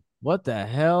 Hey! What the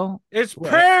hell? It's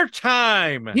prayer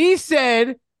time. He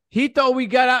said he thought we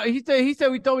got out. He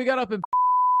said we thought we got up and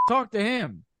talked to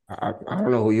him. I don't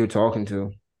know who you're talking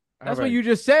to. That's what you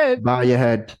just said. Bow your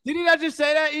head. Did he not just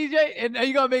say that, EJ? And are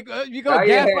you gonna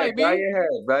gaslight me?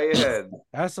 Bow your head.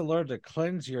 Ask the Lord to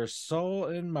cleanse your soul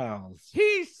and mouth.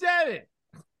 He said it.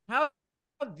 How?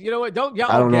 You know what? Don't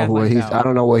y'all? I don't know I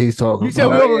don't know what he's talking. You said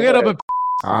we gonna get up and.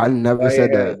 I never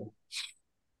said that.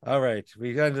 All right,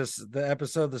 we end the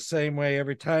episode the same way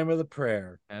every time with a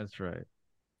prayer. That's right.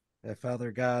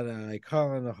 Father God, I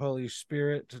call on the Holy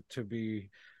Spirit to be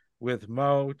with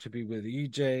Mo, to be with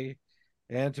EJ,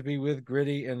 and to be with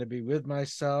Gritty, and to be with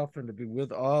myself, and to be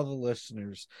with all the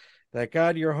listeners. That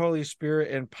God, your Holy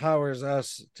Spirit empowers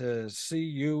us to see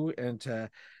you and to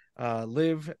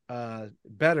live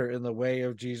better in the way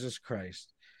of Jesus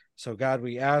Christ. So God,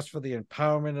 we ask for the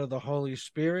empowerment of the Holy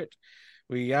Spirit.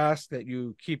 We ask that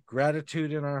you keep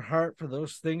gratitude in our heart for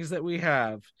those things that we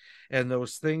have and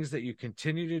those things that you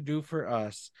continue to do for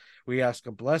us. We ask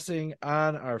a blessing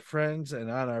on our friends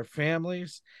and on our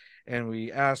families. And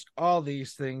we ask all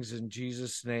these things in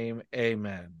Jesus' name.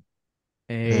 Amen.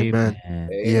 Amen.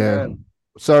 Yeah.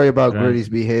 Sorry about Gritty's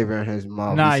behavior in his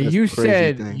mouth. Nah, you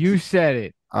said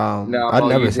it. No, I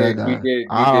never said that.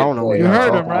 I don't know. You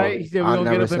heard him, right? He said we're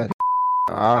gonna get up and.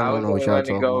 I don't know what y'all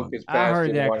talking about. I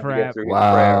heard that crap.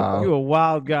 Wow. You a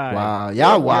wild guy. Wow.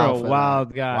 Y'all wild. You're a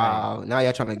wild guy. Wow. Now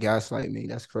y'all trying to gaslight me.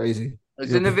 That's crazy.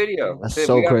 It's in the video. That's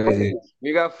so crazy.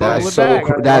 We got That's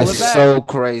so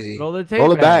crazy. Roll the tape.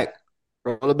 Roll it back.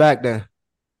 Roll it back then.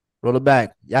 Roll it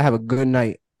back. Y'all have a good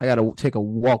night. I gotta take a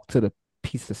walk to the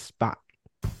pizza spot.